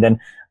for me. And then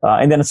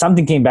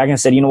something came back and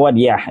said, you know what?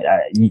 Yeah,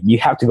 you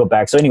have to go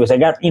back. So anyways, I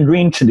got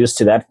reintroduced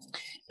to that.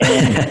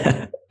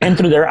 And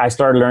through there, I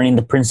started learning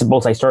the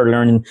principles. I started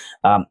learning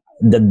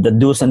the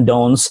do's and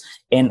don'ts,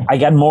 and I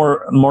got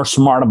more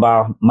smart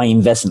about my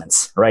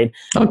investments. Right.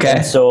 Okay.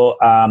 And so,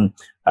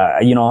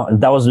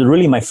 that was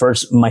really my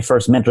first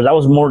mentor. That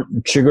was more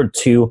triggered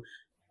to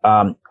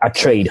a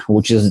trade,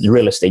 which is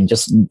real estate,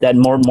 just that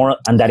more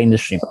on that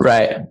industry.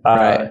 Right.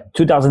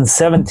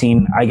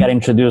 2017, I got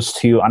introduced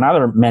to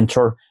another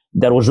mentor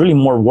that was really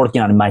more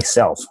working on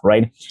myself.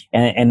 Right.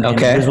 And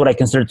this is what I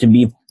consider to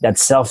be that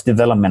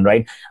self-development,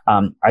 right?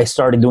 I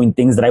started doing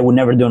things that I would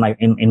never do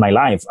in my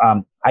life.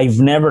 I've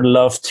never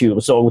loved to,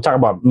 so we'll talk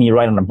about me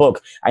writing a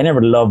book. I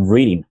never loved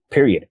reading,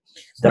 period.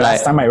 The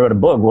last time I wrote a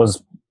book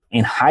was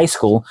in high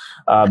school,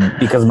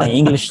 because my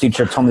English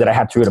teacher told me that I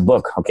had to read a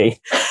book. Okay.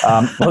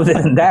 Other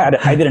than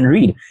that, I didn't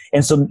read.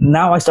 And so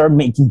now I started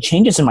making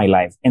changes in my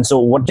life. And so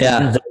what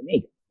changes did I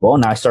make? Well,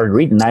 now I started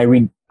reading. I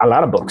read a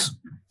lot of books,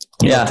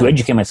 you know, to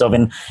educate myself.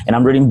 And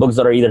I'm reading books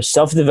that are either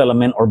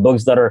self-development or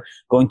books that are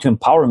going to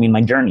empower me in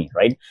my journey.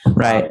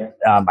 Right.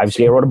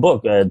 Obviously I wrote a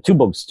book, 2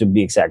 books to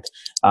be exact.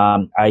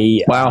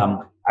 I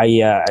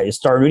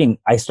started reading.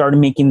 I started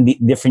making the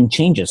different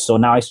changes. So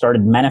now I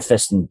started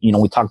manifesting. You know,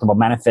 we talked about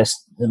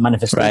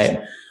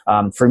manifestation.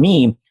 For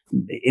me,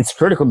 it's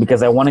critical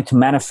because I wanted to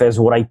manifest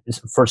what I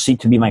foresee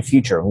to be my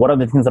future. What are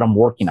the things that I'm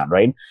working on,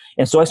 right?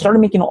 And so I started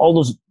making all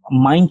those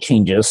mind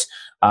changes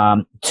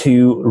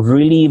to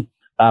really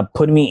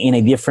put me in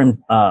a different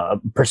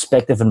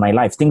perspective in my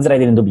life. Things that I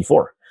didn't do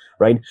before,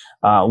 right?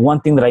 One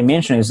thing that I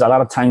mentioned is a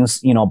lot of times,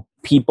 you know,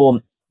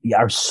 people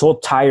are so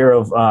tired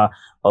of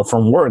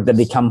from work that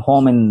they come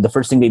home and the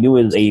first thing they do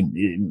is a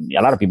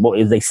lot of people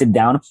is they sit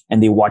down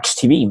and they watch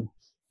TV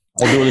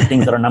or do the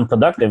things that are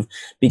non-productive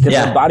because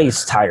their body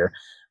is tired.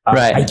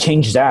 I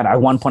changed that.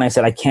 At one point I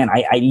said, I can't,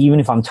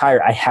 even if I'm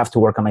tired, I have to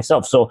work on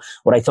myself. So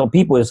what I tell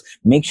people is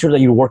make sure that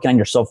you're working on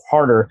yourself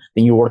harder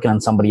than you're working on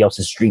somebody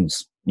else's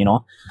dreams, you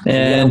know?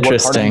 Interesting.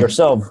 Work harder on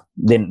yourself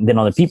than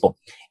other people.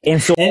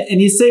 And so, and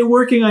you say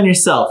working on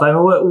yourself. I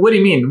mean, what do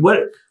you mean?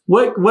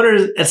 What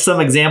are some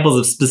examples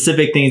of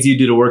specific things you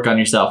do to work on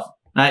yourself?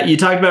 You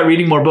talked about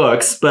reading more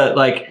books, but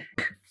like,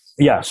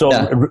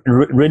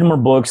 reading more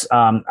books. So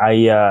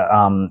I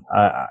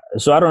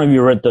don't know if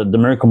you read the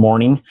Miracle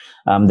Morning.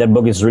 That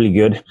book is really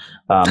good.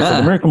 So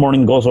the Miracle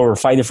Morning goes over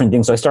 5 different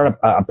things. So I started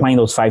applying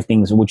those 5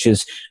 things, which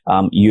is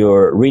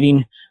you're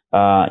reading,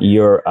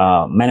 you're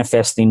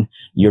manifesting,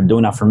 you're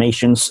doing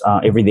affirmations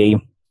every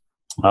day.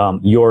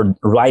 You're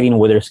writing,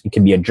 whether it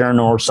could be a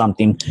journal or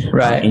something,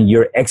 and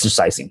you're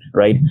exercising,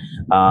 right?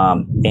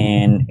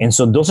 And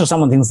so those are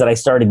some of the things that I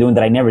started doing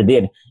that I never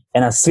did.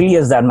 And as silly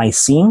as that might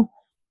seem,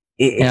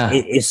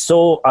 it is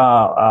so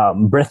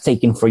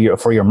breathtaking for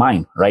your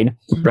mind, right?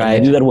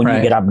 And you do that when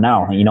you get up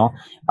now, you know.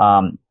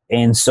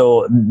 And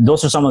so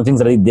those are some of the things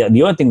that I did.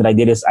 The other thing that I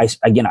did is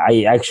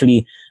I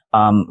actually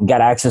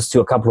got access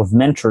to a couple of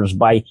mentors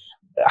by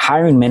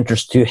hiring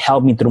mentors to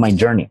help me through my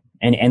journey.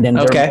 And then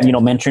they're, you know,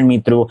 mentoring me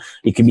through,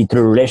 it could be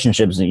through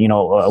relationships. You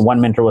know,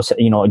 one mentor was,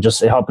 you know, just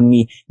helping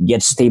me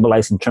get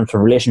stabilized in terms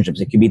of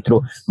relationships. It could be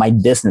through my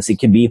business. It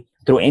could be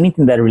through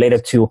anything that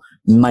related to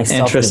my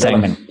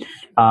self-development.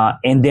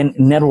 And then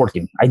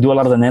networking. I do a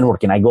lot of the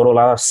networking. I go to a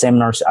lot of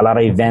seminars, a lot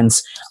of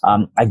events,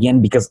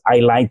 again, because I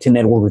like to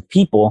network with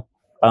people.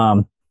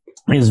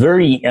 It's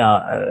very,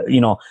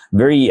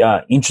 very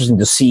interesting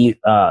to see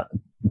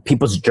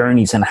people's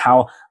journeys and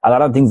how a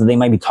lot of things that they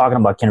might be talking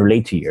about can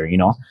relate to you, you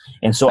know?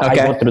 And so I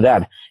go through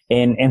that.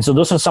 And so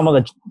those are some of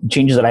the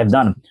changes that I've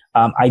done.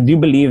 I do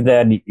believe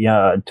that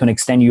to an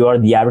extent you are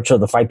the average of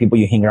the 5 people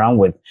you hang around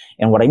with.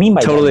 And what I mean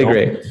by that,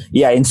 agree.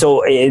 Yeah. And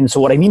so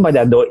what I mean by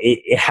that though,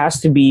 it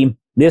has to be,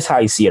 this is how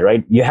I see it,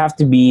 right? You have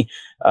to be,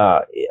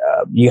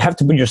 you have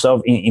to put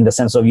yourself in the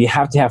sense of you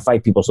have to have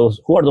 5 people. So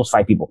who are those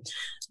 5 people?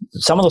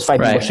 Some of those 5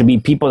 people should be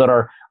people that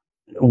are,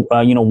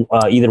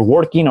 either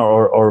working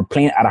or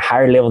playing at a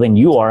higher level than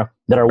you are,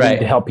 that are willing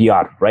to help you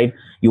out, right?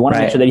 You want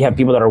to make sure that you have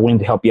people that are willing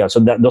to help you out. So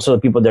those are the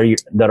people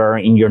that are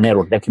in your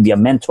network. That could be a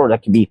mentor.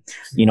 That could be,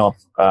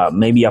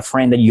 maybe a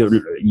friend that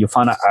you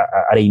found at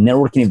a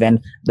networking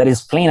event that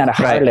is playing at a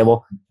higher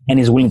level and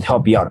is willing to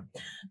help you out.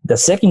 The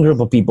second group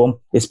of people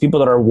is people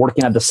that are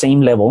working at the same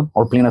level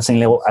or playing at the same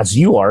level as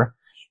you are.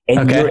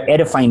 And you're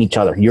edifying each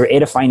other. You're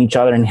edifying each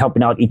other and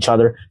helping out each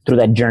other through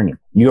that journey.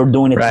 You're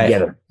doing it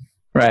together.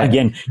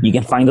 Again, you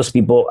can find those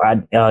people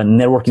at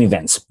networking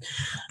events.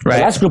 The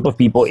last group of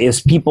people is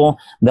people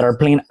that are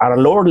playing at a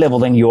lower level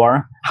than you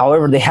are.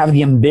 However, they have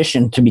the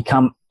ambition to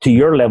become to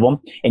your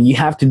level. And you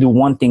have to do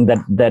one thing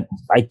that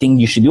I think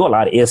you should do a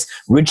lot is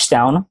reach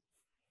down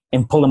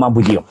and pull them up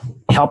with you,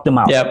 help them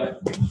out.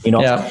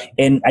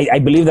 And I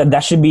believe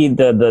that should be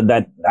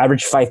that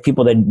average 5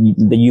 people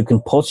that you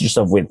can post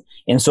yourself with.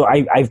 And so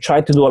I've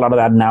tried to do a lot of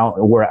that now,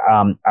 where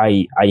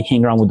I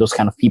hang around with those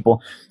kind of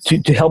people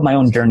to help my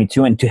own journey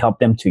too, and to help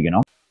them too. You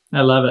know,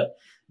 I love it.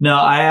 No,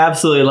 I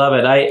absolutely love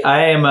it.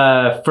 I am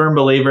a firm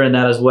believer in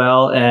that as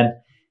well, and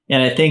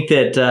I think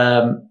that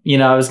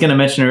I was going to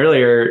mention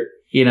earlier.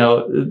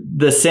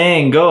 The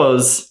saying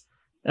goes,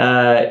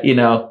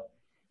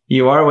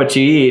 you are what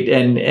you eat.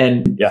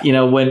 And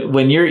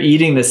when you're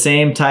eating the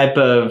same type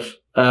of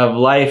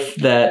life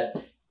that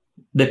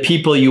the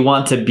people you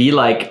want to be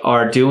like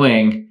are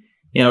doing,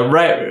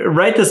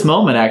 right this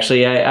moment,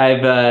 actually,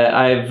 I've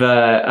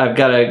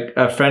got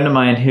a friend of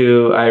mine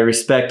who I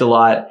respect a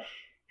lot,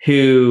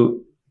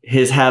 who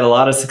has had a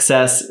lot of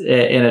success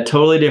in a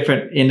totally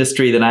different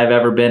industry than I've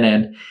ever been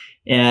in.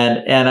 And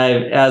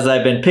as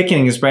I've been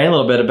picking his brain a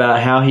little bit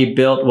about how he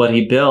built what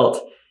he built,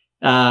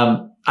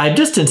 I'm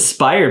just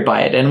inspired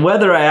by it. And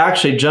whether I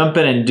actually jump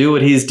in and do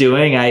what he's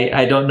doing,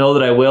 I don't know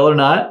that I will or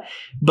not,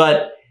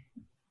 but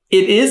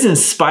it is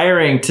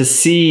inspiring to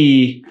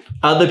see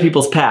other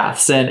people's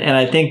paths. And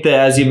I think that,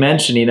 as you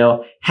mentioned, you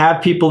know,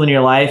 have people in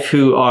your life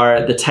who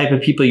are the type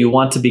of people you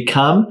want to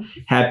become,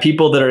 have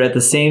people that are at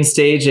the same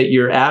stage that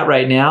you're at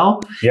right now.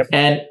 Yep.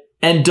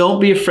 And don't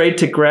be afraid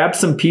to grab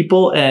some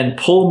people and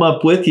pull them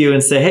up with you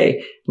and say,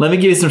 hey, let me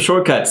give you some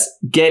shortcuts.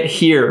 Get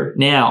here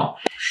now.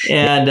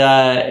 And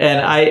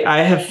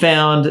I have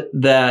found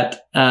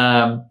that,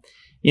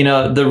 you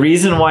know, the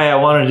reason why I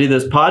wanted to do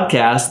this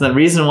podcast, and the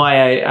reason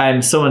why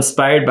I'm so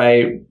inspired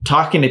by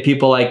talking to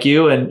people like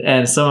you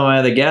and some of my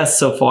other guests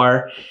so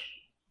far,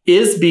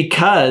 is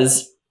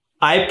because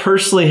I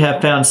personally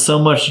have found so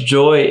much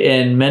joy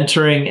in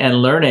mentoring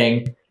and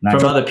learning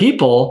from other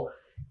people.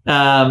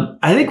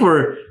 I think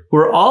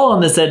we're all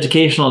on this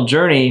educational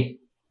journey,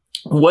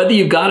 whether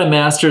you've got a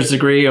master's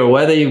degree or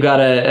whether you've got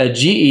a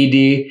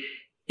GED,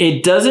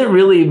 it doesn't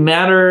really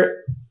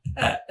matter.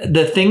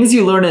 The things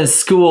you learn in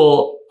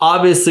school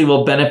obviously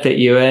will benefit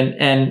you.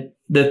 And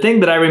the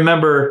thing that I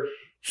remember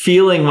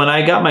feeling when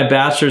I got my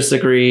bachelor's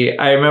degree,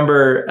 I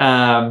remember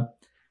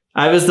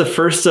I was the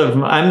first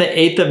I'm the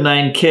 8th of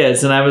 9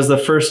 kids, and I was the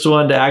first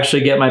one to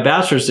actually get my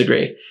bachelor's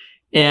degree.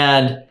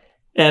 And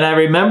I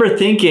remember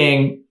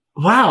thinking,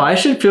 wow, I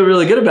should feel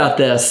really good about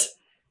this.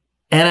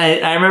 And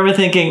I remember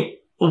thinking,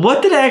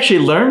 what did I actually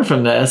learn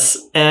from this?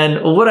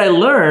 And what I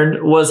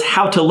learned was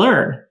how to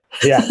learn.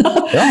 Yeah.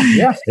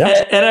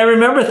 And I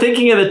remember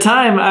thinking at the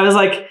time, I was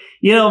like,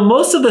 you know,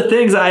 most of the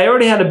things, I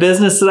already had a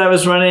business that I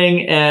was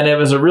running, and it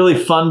was a really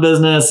fun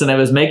business, and I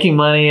was making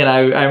money. And I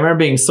remember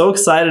being so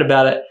excited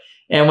about it.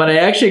 And when I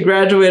actually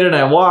graduated and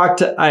I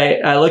walked,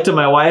 I looked at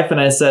my wife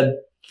and I said,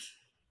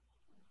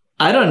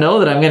 I don't know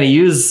that I'm going to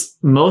use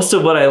most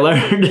of what I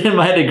learned in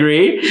my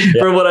degree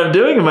for what I'm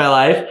doing in my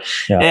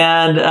life. Yeah.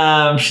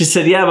 And she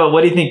said, yeah, but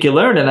what do you think you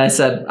learned? And I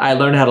said, I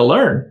learned how to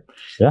learn.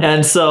 Yeah.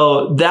 And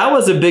so that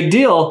was a big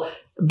deal.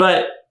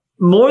 But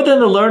more than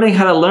the learning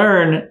how to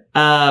learn,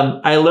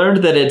 I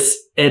learned that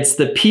it's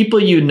the people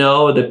you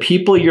know, the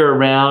people you're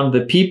around,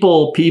 the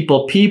people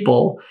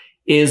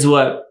is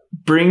what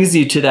brings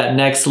you to that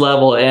next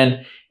level.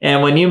 And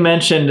when you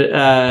mentioned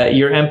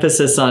your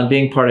emphasis on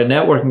being part of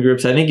networking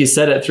groups, I think you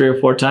said it 3 or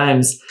 4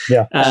 times.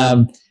 Yeah.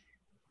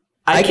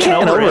 I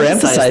can't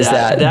overemphasize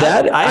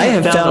that. I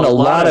have found a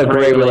lot of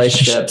great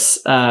relationships.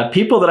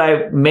 People that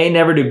I may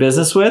never do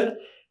business with,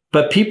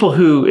 but people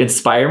who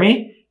inspire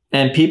me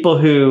and people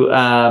who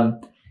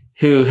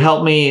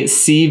help me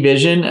see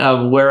vision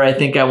of where I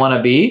think I want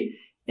to be.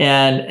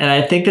 And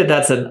I think that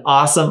that's an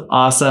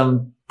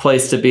awesome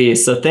place to be.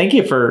 So thank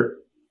you for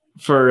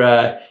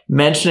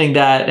mentioning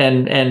that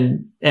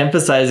and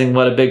emphasizing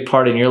what a big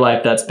part in your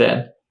life that's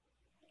been.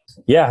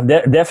 Yeah,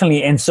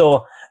 definitely. And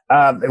so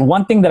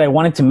one thing that I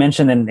wanted to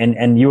mention,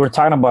 and you were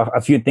talking about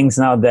a few things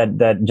now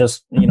that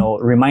just, you know,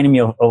 reminded me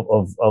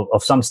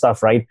of some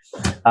stuff, right?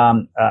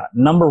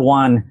 Number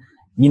one,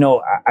 you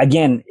know,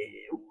 again,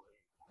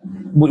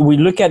 we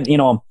look at, you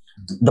know,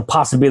 the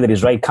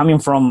possibilities, right? Coming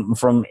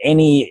from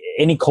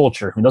any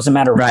culture, it doesn't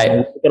matter. Right. We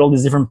look at all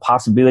these different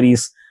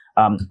possibilities.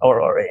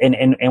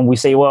 And we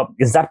say, well,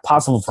 is that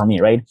possible for me,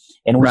 right?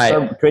 And we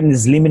start creating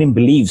these limiting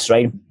beliefs,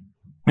 right?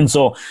 And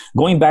so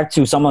going back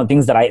to some of the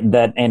things that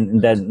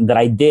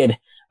I did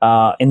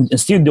and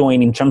still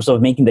doing in terms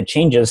of making the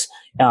changes,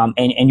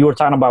 and you were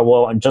talking about,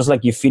 well, just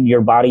like you feed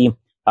your body,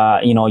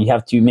 you know, you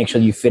have to make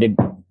sure you feed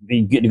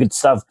it good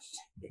stuff.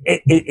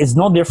 It's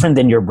no different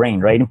than your brain,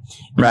 right?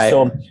 Right.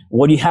 So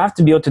what you have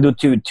to be able to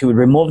do to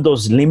remove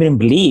those limiting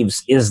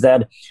beliefs is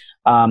that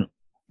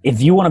if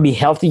you want to be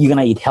healthy, you're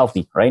going to eat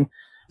healthy, right?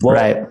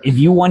 Well, if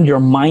you want your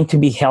mind to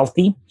be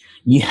healthy,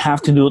 you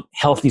have to do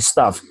healthy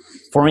stuff.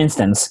 For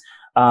instance,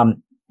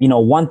 you know,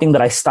 one thing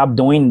that I stopped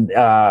doing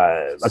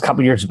a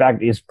couple years back,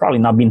 is probably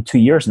not been 2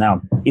 years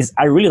now, is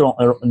I really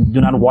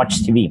do not watch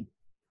TV.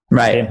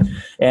 Right. Okay?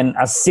 And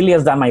as silly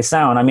as that might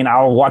sound, I mean,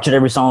 I'll watch it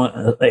every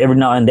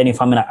now and then if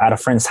I'm at a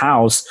friend's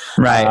house,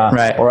 or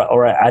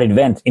at an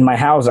event. In my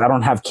house, I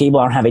don't have cable,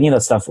 I don't have any of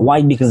that stuff.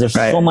 Why? Because there's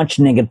so much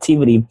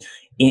negativity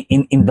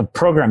in the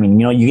programming.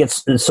 You know, you get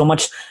so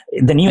much,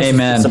 the news,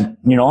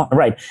 you know,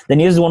 the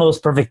news is one of those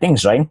perfect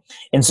things, right?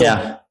 And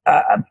so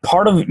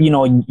part of, you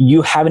know,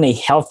 you having a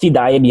healthy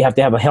diet, you have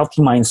to have a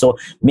healthy mind. So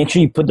make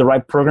sure you put the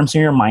right programs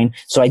in your mind.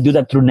 So I do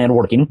that through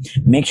networking.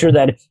 Make sure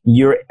that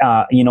you're,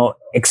 you know,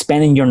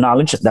 expanding your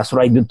knowledge. That's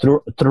what I do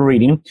through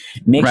reading.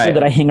 Make sure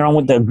that I hang around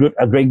with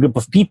a great group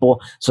of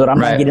people so that I'm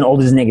not getting all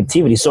this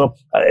negativity. So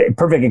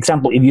perfect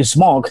example, if you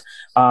smoke,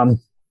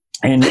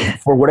 and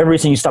for whatever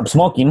reason you stop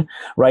smoking,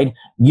 right?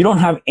 You don't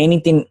have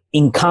anything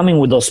in common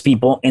with those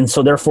people, and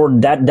so therefore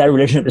that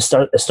relationship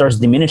starts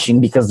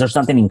diminishing because there's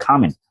nothing in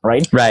common,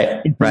 right?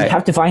 Right. You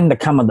have to find a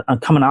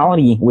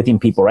commonality within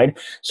people, right?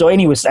 So,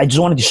 anyways, I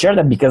just wanted to share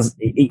that because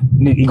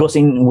it goes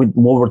in with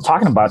what we're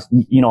talking about.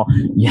 You know,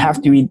 you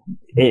have to eat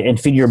and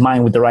feed your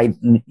mind with the right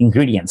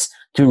ingredients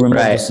to remove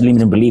those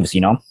limiting beliefs.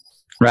 You know,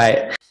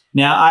 right?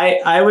 Now,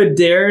 I would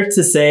dare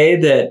to say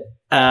that.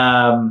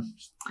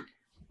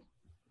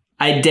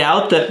 I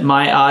doubt that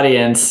my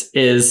audience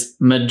is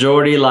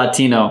majority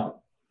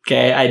Latino.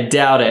 Okay. I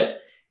doubt it,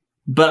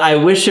 but I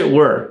wish it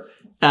were.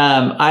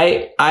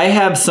 I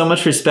have so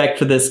much respect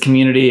for this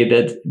community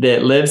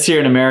that lives here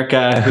in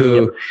America,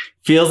 who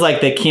feels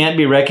like they can't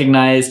be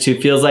recognized, who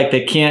feels like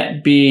they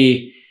can't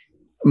be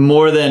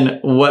more than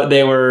what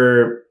they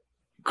were,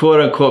 quote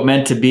unquote,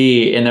 meant to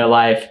be in their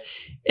life.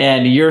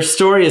 And your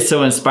story is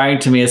so inspiring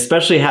to me,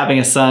 especially having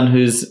a son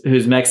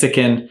who's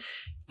Mexican.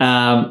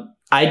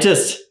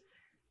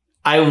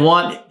 I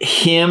want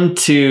him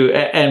to,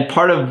 and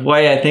part of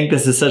why I think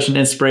this is such an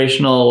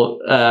inspirational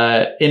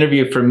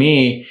interview for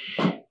me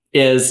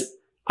is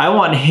I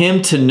want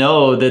him to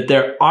know that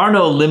there are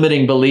no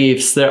limiting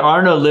beliefs, there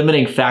are no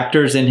limiting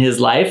factors in his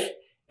life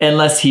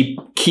unless he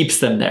keeps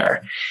them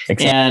there.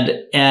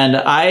 Exactly. And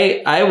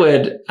I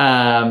would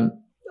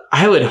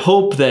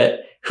hope that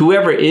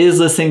whoever is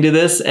listening to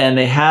this and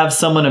they have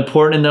someone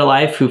important in their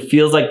life who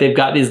feels like they've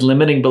got these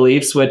limiting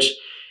beliefs, which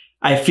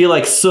I feel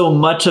like so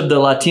much of the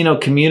Latino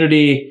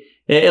community,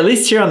 at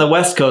least here on the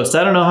West Coast,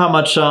 I don't know how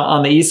much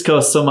on the East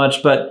Coast so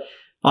much, but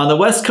on the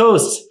West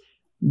Coast,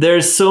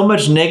 there's so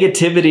much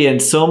negativity and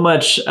so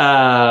much,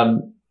 there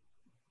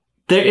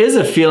is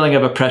a feeling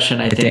of oppression,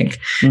 I think.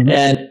 Mm-hmm.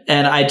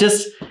 And I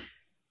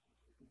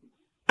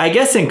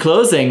guess in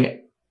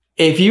closing,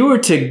 if you were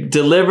to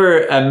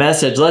deliver a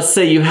message, let's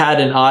say you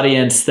had an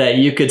audience that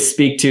you could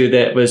speak to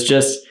that was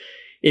just,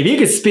 if you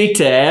could speak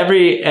to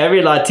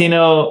every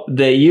Latino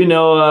that you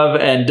know of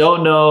and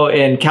don't know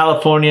in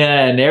California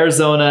and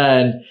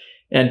Arizona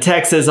and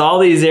Texas, all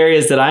these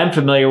areas that I'm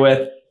familiar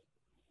with,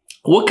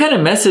 what kind of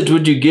message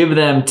would you give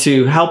them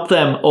to help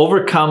them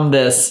overcome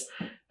this,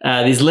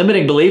 these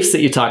limiting beliefs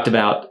that you talked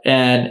about,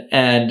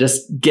 and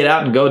just get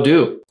out and go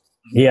do?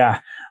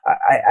 Yeah,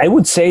 I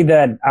would say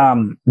that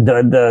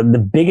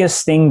the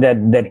biggest thing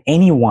that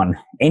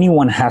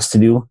anyone has to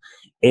do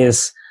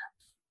is,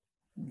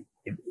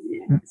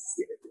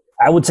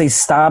 I would say,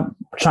 stop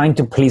trying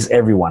to please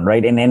everyone,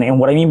 right? And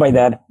what I mean by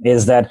that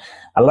is that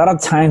a lot of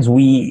times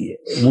we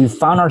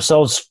found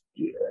ourselves,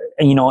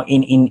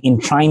 in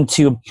trying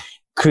to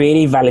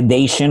create a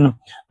validation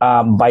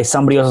by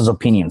somebody else's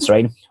opinions,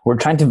 right? We're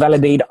trying to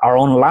validate our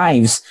own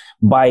lives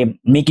by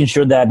making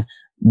sure that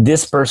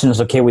this person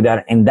is okay with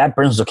that and that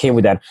person is okay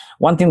with that.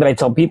 One thing that I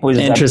tell people is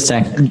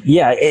interesting.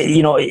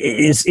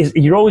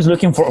 You're always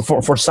looking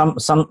for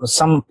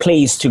some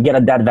place to get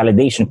at that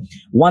validation.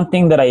 One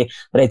thing that I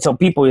tell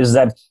people is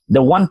that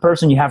the one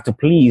person you have to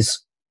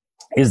please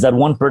is that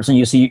one person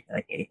you see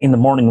in the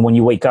morning when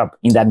you wake up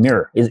in that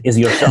mirror is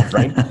yourself,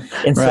 right?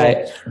 And so,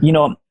 right.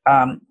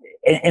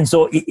 And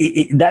so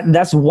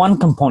that's one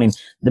component.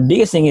 The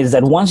biggest thing is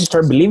that once you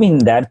start believing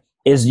that,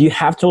 is you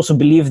have to also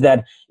believe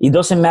that it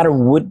doesn't matter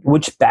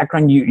which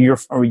background you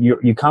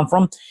come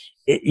from.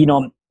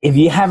 If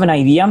you have an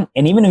idea,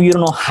 and even if you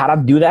don't know how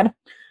to do that,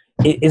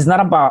 it's not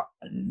about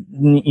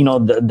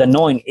the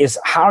knowing. Is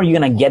how are you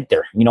gonna get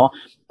there?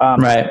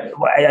 Right.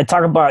 I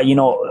talk about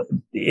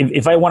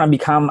if I want to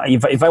become,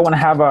 if I want to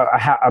have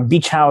a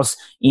beach house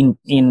in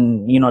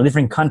a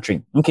different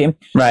country, okay,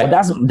 right.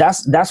 Well,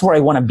 that's where I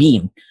want to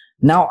be.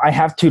 Now I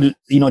have to,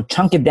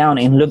 chunk it down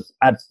and look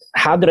at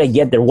how did I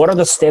get there? What are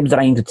the steps that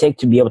I need to take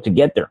to be able to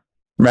get there?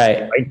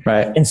 Right.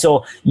 And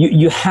so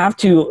you have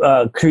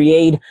to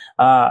create,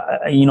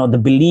 the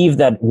belief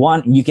that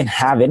one, you can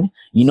have it,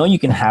 you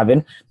can have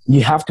it.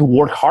 You have to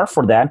work hard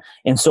for that.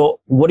 And so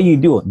what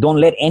do?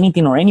 Don't let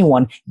anything or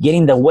anyone get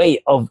in the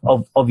way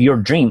of your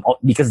dream,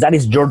 because that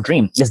is your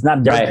dream. It's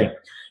not their dream.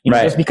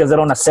 Just because they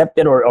don't accept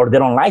it or they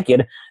don't like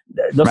it,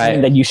 doesn't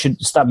mean that you should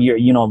stop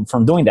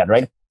from doing that.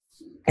 Right.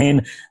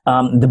 And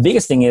the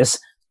biggest thing is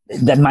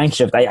that mind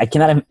shift. I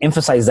cannot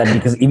emphasize that,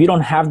 because if you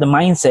don't have the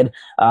mindset,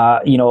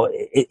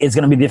 it's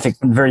going to be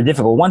very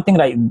difficult. One thing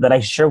that I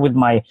share with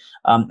my,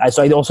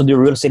 so I also do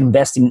real estate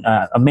investing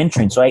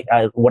mentoring. So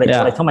what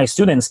I tell my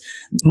students,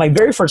 my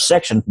very first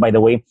section, by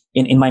the way,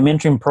 in my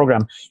mentoring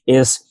program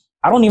is,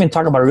 I don't even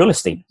talk about real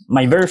estate.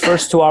 My very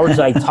first 2 hours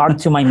I talk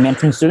to my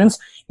mentoring students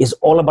is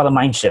all about the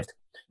mind shift.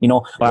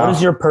 Wow. What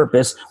is your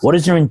purpose? What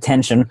is your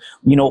intention?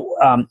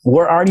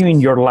 Where are you in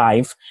your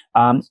life?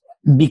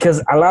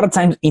 Because a lot of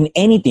times in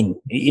anything,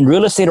 in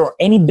real estate or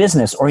any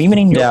business, or even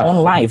in your own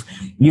life,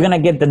 you're going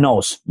to get the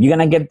no's. You're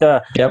going to get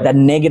the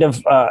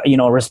negative,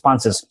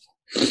 responses.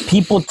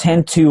 People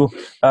tend to,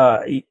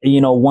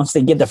 once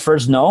they get the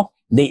first no,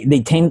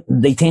 they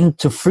tend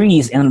to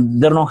freeze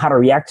and they don't know how to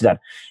react to that.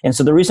 And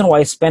so the reason why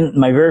I spent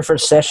my very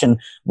first session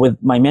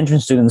with my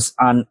mentoring students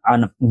on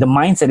the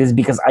mindset is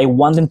because I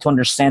want them to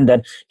understand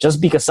that just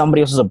because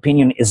somebody else's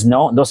opinion is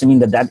no, doesn't mean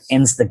that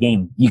ends the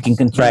game. You can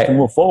continue to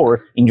move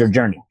forward in your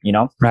journey,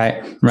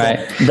 Right.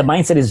 So the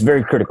mindset is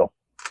very critical.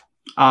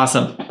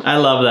 Awesome. I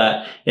love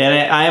that.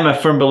 And I am a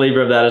firm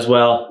believer of that as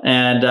well.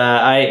 And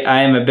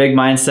I am a big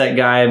mindset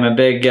guy. I'm a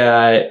big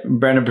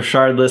Brendon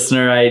Burchard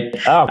listener.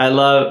 I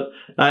love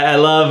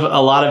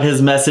a lot of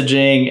his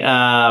messaging.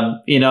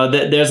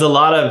 There's a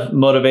lot of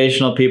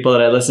motivational people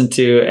that I listen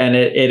to, and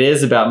it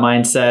is about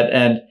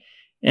mindset.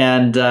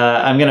 And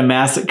I'm going to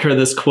massacre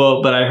this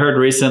quote, but I heard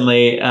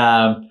recently,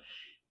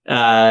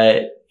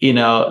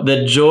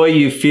 the joy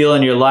you feel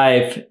in your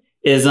life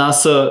is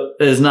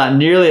not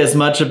nearly as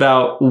much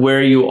about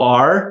where you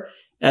are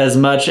as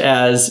much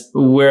as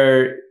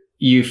where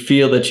you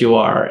feel that you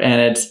are.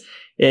 And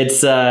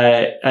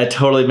I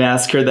totally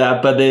massacred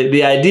that. But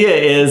the idea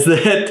is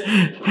that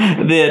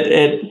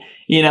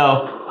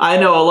I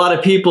know a lot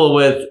of people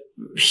with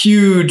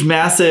huge,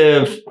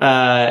 massive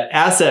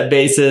asset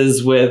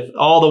bases with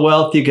all the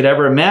wealth you could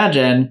ever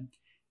imagine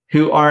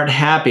who aren't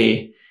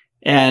happy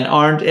and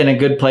aren't in a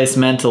good place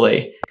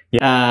mentally.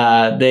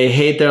 They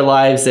hate their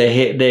lives.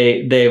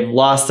 They've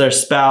lost their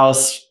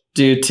spouse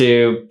due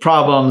to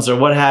problems or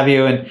what have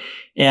you.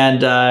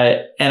 And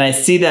I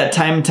see that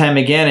time and time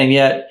again. And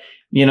yet,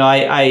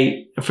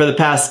 I for the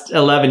past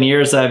 11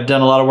 years, I've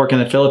done a lot of work in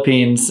the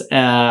Philippines,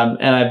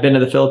 and I've been to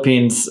the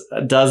Philippines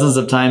dozens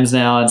of times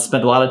now and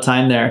spent a lot of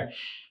time there.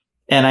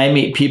 And I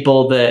meet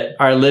people that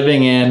are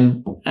living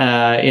in,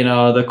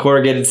 the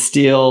corrugated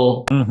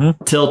steel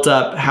tilt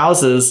up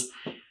houses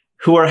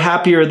who are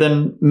happier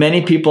than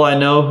many people I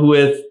know who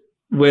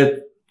with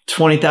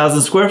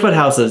 20,000 square foot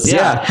houses.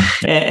 Yeah.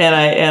 And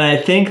I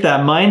think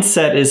that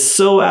mindset is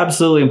so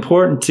absolutely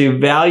important, to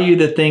value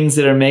the things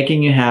that are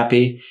making you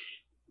happy,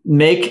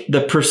 make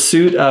the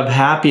pursuit of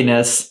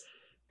happiness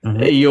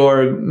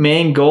your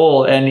main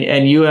goal.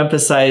 And you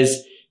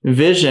emphasize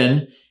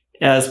vision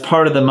as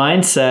part of the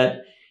mindset.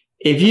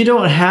 If you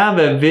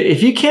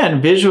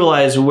can't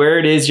visualize where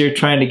it is you're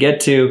trying to get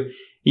to,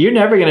 you're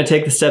never going to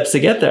take the steps to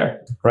get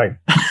there. Right.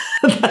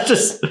 That's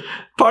just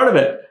part of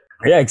it.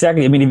 Yeah,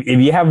 exactly. I mean, if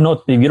you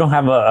don't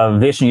have a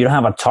vision, you don't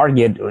have a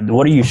target,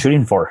 what are you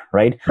shooting for?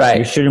 Right. Right.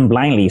 You're shooting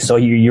blindly. So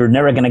you're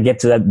never going to get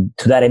to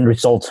that end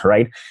result.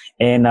 Right.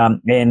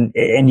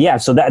 And yeah,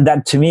 so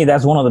that to me,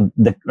 that's one of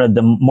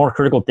the more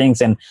critical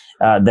things and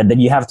that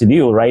you have to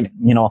do. Right.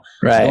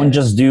 Right. Don't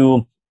just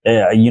do,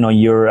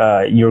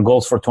 your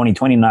goals for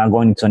 2020 now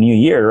going into a new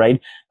year.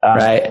 Right.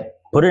 Right.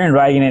 Put it in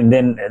writing and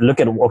then look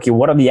at, okay,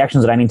 what are the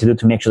actions that I need to do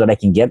to make sure that I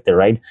can get there,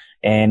 right?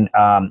 And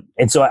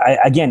so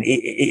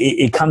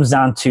it comes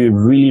down to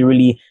really,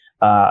 really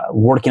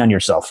working on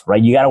yourself,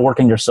 right? You got to work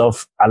on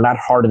yourself a lot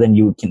harder than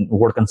you can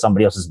work on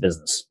somebody else's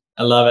business.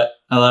 I love it.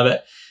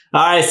 All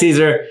right,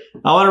 Cesar,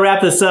 I want to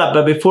wrap this up,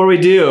 but before we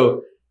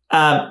do,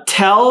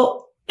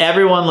 tell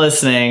everyone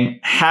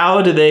listening,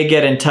 how do they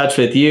get in touch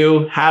with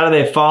you? How do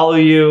they follow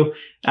you?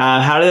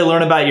 How do they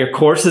learn about your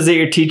courses that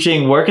you're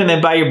teaching? Where can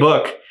they buy your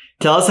book?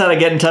 Tell us how to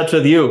get in touch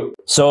with you.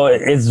 So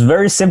it's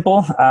very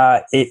simple.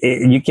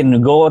 You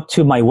can go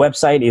to my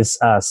website. Is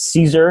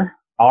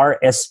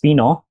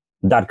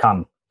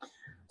CesarEspino.com.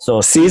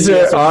 So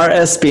Cesar R.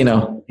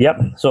 Espino.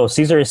 Yep. So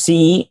Cesar is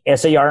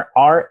CESAR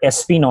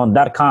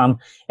Espino.com.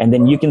 And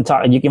then you can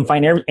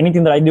find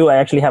anything that I do. I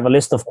actually have a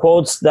list of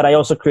quotes that I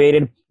also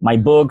created, my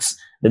books,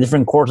 the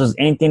different courses,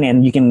 anything,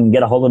 and you can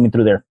get a hold of me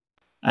through there.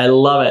 I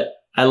love it.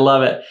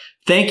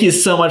 Thank you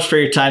so much for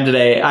your time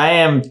today. I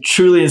am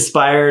truly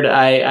inspired.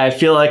 I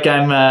feel like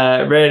I'm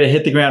ready to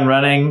hit the ground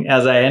running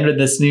as I enter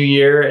this new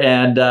year.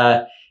 And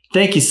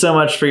thank you so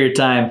much for your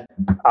time.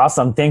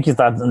 Awesome. Thank you,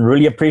 Todd.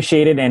 Really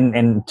appreciate it.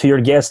 And to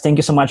your guests, thank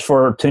you so much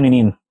for tuning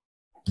in.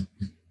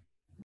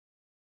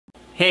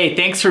 Hey,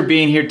 thanks for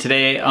being here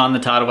today on the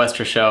Todd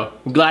Westra Show.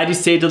 We're glad you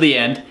stayed till the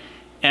end.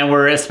 And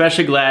we're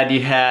especially glad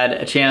you had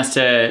a chance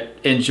to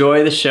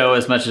enjoy the show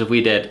as much as we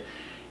did.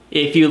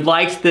 If you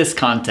liked this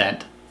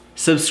content,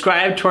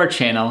 subscribe to our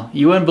channel.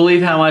 You wouldn't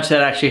believe how much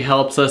that actually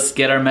helps us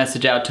get our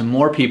message out to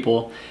more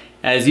people.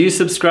 As you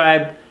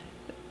subscribe,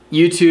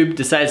 YouTube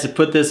decides to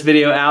put this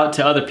video out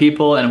to other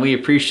people, and we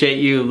appreciate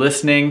you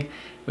listening.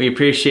 We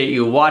appreciate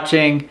you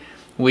watching.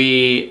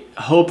 We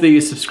hope that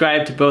you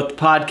subscribe to both the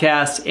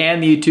podcast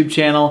and the YouTube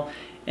channel,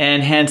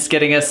 and hence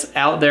getting us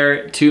out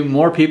there to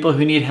more people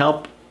who need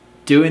help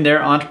doing their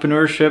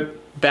entrepreneurship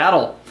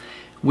battle.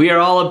 We are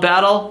all a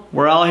battle.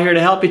 We're all here to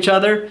help each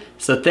other.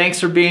 So thanks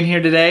for being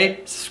here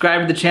today.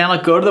 Subscribe to the channel.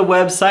 Go to the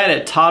website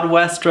at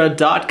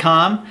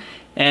toddwestra.com.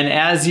 And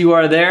as you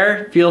are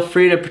there, feel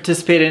free to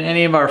participate in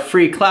any of our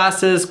free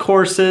classes,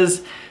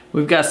 courses.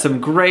 We've got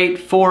some great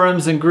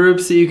forums and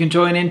groups that you can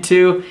join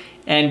into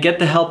and get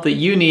the help that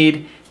you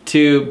need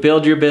to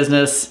build your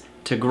business,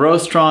 to grow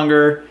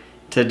stronger,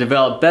 to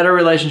develop better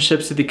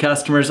relationships with your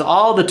customers,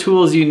 all the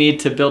tools you need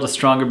to build a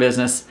stronger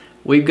business.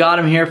 We've got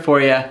them here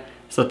for you.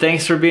 So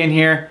thanks for being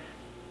here.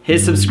 Hit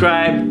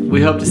subscribe.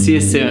 We hope to see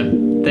you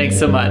soon. Thanks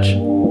so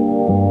much.